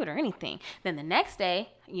have to move it or anything. Then the next day,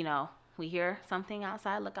 you know, we hear something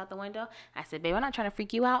outside, look out the window. I said, babe, I'm not trying to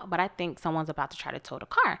freak you out, but I think someone's about to try to tow the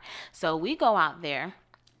car. So we go out there,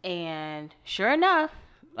 and sure enough,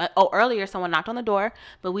 earlier someone knocked on the door,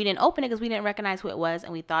 but we didn't open it because we didn't recognize who it was,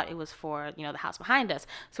 and we thought it was for, you know, the house behind us.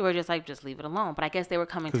 So we're just like, just leave it alone. But I guess they were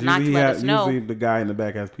coming to knock to let us know. Usually the guy in the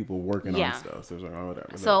back has people working on stuff. So it's like, oh, whatever.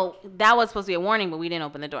 So that was supposed to be a warning, but we didn't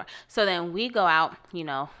open the door. So then we go out, you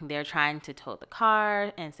know, they're trying to tow the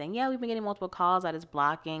car and saying, yeah, we've been getting multiple calls that it's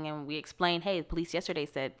blocking. And we explained, hey, the police yesterday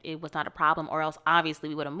said it was not a problem, or else obviously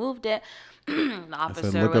we would have moved it. The officer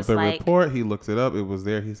was like, look up the report. He looks it up. It was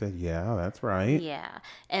there. He said, yeah, that's right. Yeah.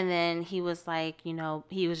 And then he was like, you know,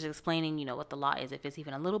 he was just explaining, you know, what the law is. If it's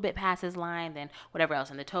even a little bit past his line, then whatever else.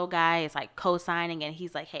 And the tow guy is like co-signing, and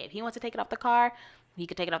he's like, hey, if he wants to take it off the car, he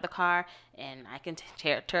could take it off the car, and I can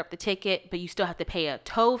tear up the ticket, but you still have to pay a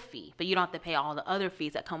tow fee, but you don't have to pay all the other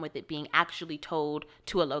fees that come with it being actually towed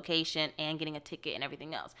to a location and getting a ticket and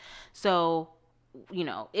everything else. So, you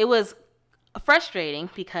know, it was frustrating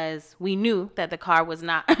because we knew that the car was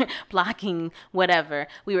not blocking whatever.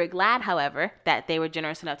 We were glad, however, that they were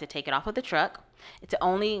generous enough to take it off of the truck, to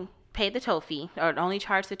only pay the tow fee, or only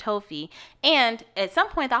charge the tow fee. And at some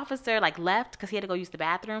point the officer like left because he had to go use the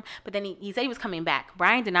bathroom, but then he said he was coming back.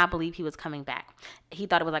 Brian did not believe he was coming back. He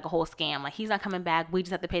thought it was like a whole scam, like he's not coming back, we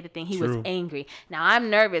just have to pay the thing. He was angry. Now I'm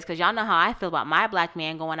nervous because y'all know how I feel about my black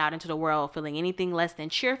man going out into the world feeling anything less than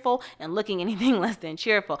cheerful and looking anything less than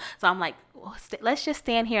cheerful. So I'm like, let's just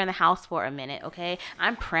stand here in the house for a minute, okay?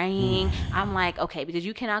 I'm praying. I'm like, okay, because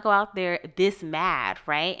you cannot go out there this mad,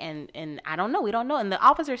 right? And I don't know. We don't know. And the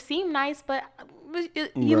officer seemed nice, but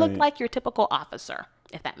he looked like your typical officer,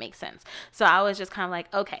 if that makes sense. So I was just kind of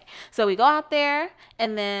like, okay. So we go out there,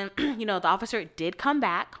 and then, you know, the officer did come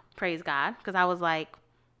back, praise God, because I was like,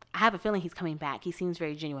 I have a feeling he's coming back. He seems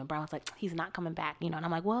very genuine. Brian was like, he's not coming back, you know. And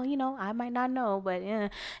I'm like, well, you know, I might not know, but yeah.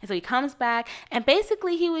 And so he comes back, and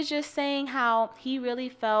basically he was just saying how he really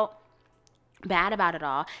felt bad about it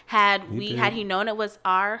all. Had he known it was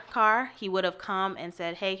our car, he would have come and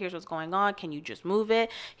said, hey, here's what's going on, can you just move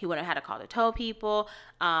it? He wouldn't have had to call the tow people.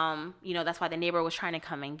 You know, that's why the neighbor was trying to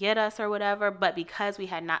come and get us or whatever. But because we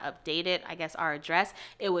had not updated, I guess, our address,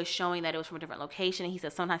 it was showing that it was from a different location. And he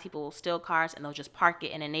said sometimes people will steal cars and they'll just park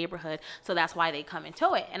it in a neighborhood, so that's why they come and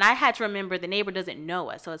tow it. And I had to remember the neighbor doesn't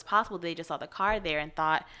know us, so it's possible they just saw the car there and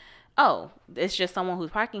thought, oh, it's just someone who's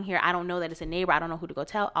parking here. I don't know that it's a neighbor. I don't know who to go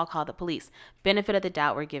tell. I'll call the police. Benefit of the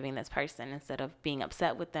doubt we're giving this person instead of being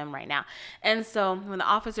upset with them right now. And so when the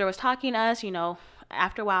officer was talking to us, you know,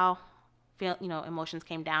 after a while, emotions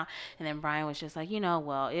came down. And then Brian was just like,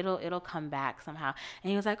 well, it'll come back somehow. And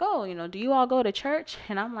he was like, oh, do you all go to church?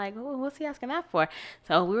 And I'm like, oh, what's he asking that for?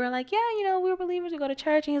 So we were like, yeah, we were believers, we go to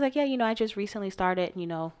church. And he's like, yeah, I just recently started,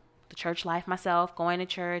 the church life myself, going to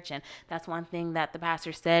church. And that's one thing that the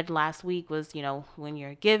pastor said last week was, when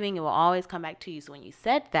you're giving, it will always come back to you. So when you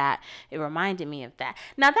said that, it reminded me of that.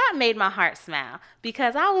 Now that made my heart smile,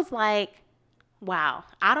 because I was like, wow,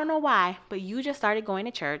 I don't know why, but you just started going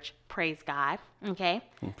to church. Praise God. Okay.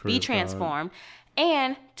 Be transformed. God.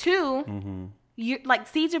 And 2, you like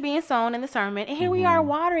seeds are being sown in the sermon, and here we are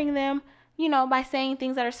watering them, by saying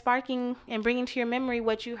things that are sparking and bringing to your memory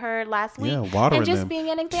what you heard last week. Watering and just them. Being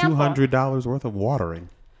an example. $200 worth of watering.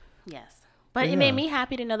 Yes. But it made me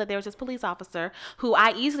happy to know that there was this police officer who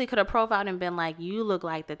I easily could have profiled and been like, you look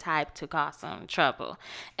like the type to cause some trouble.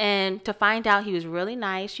 And to find out he was really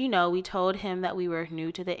nice. We told him that we were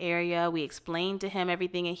new to the area. We explained to him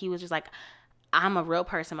everything. And he was just like, I'm a real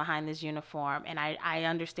person behind this uniform, and I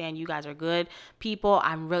understand you guys are good people.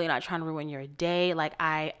 I'm really not trying to ruin your day. Like,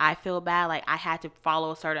 I feel bad. Like, I had to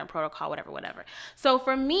follow a certain protocol, whatever. So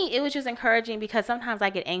for me, it was just encouraging, because sometimes I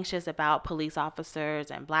get anxious about police officers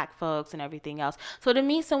and black folks and everything else. So to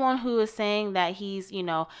meet someone who is saying that he's,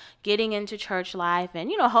 getting into church life and,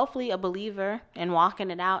 hopefully a believer and walking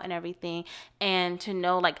it out and everything, and to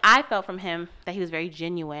know, like, I felt from him that he was very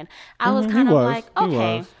genuine. I was kind of like,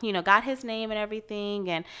 okay, got his name and everything,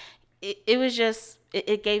 and it was just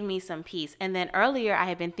it gave me some peace. And then earlier I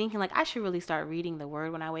had been thinking, like, I should really start reading the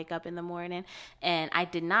word when I wake up in the morning, and I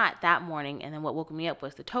did not that morning. And then what woke me up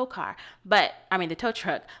was the tow truck. But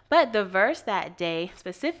the verse that day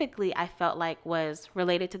specifically I felt like was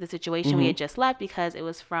related to the situation we had just left, because it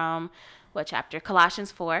was from what chapter? Colossians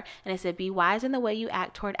 4. And it said, be wise in the way you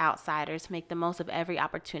act toward outsiders. Make the most of every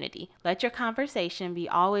opportunity. Let your conversation be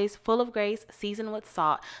always full of grace, seasoned with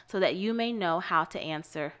salt, so that you may know how to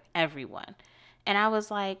answer everyone. And I was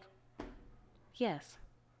like, yes.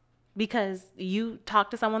 Because you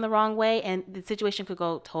talked to someone the wrong way and the situation could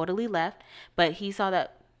go totally left. But he saw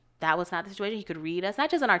that was not the situation. He could read us, not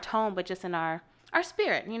just in our tone, but just in our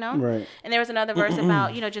spirit, Right. And there was another verse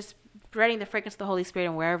about, just spreading the fragrance of the Holy Spirit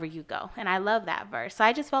and wherever you go. And I love that verse. So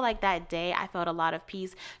I just felt like that day I felt a lot of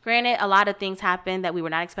peace. Granted, a lot of things happened that we were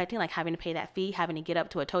not expecting, like having to pay that fee, having to get up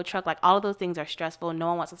to a tow truck. Like, all of those things are stressful. No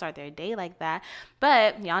one wants to start their day like that.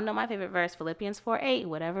 But y'all know my favorite verse, Philippians 4:8.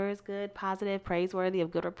 Whatever is good, positive, praiseworthy,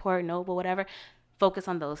 of good report, noble, whatever. Focus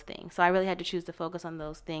on those things. So I really had to choose to focus on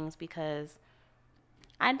those things, because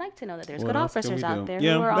I'd like to know that there's good officers out there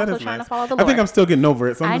who are also trying to follow the Lord. I think I'm still getting over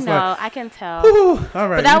it. So I'm I can tell. All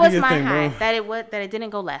right. But that was my high, that it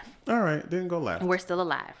didn't go left. All right. Didn't go left. And we're still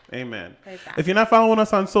alive. Amen. If you're not following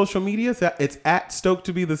us on social media, it's at Stoked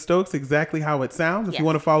to be the Stokes, exactly how it sounds. If you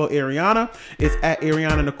want to follow Ariana, it's at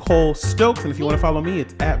Ariana Nicole Stokes. And if you want to follow me,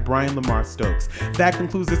 it's at Brian Lamar Stokes. That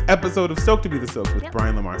concludes this episode of Stoked to be the Stokes with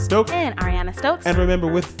Brian Lamar Stokes. And Ariana Stokes. And remember,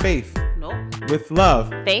 with faith. Nope. With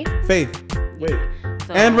love. Faith. Wait.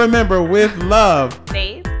 And remember, with love,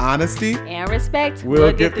 faith, honesty, and respect,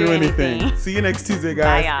 we'll get through anything. See you next Tuesday,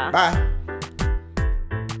 guys. Bye, y'all. Bye.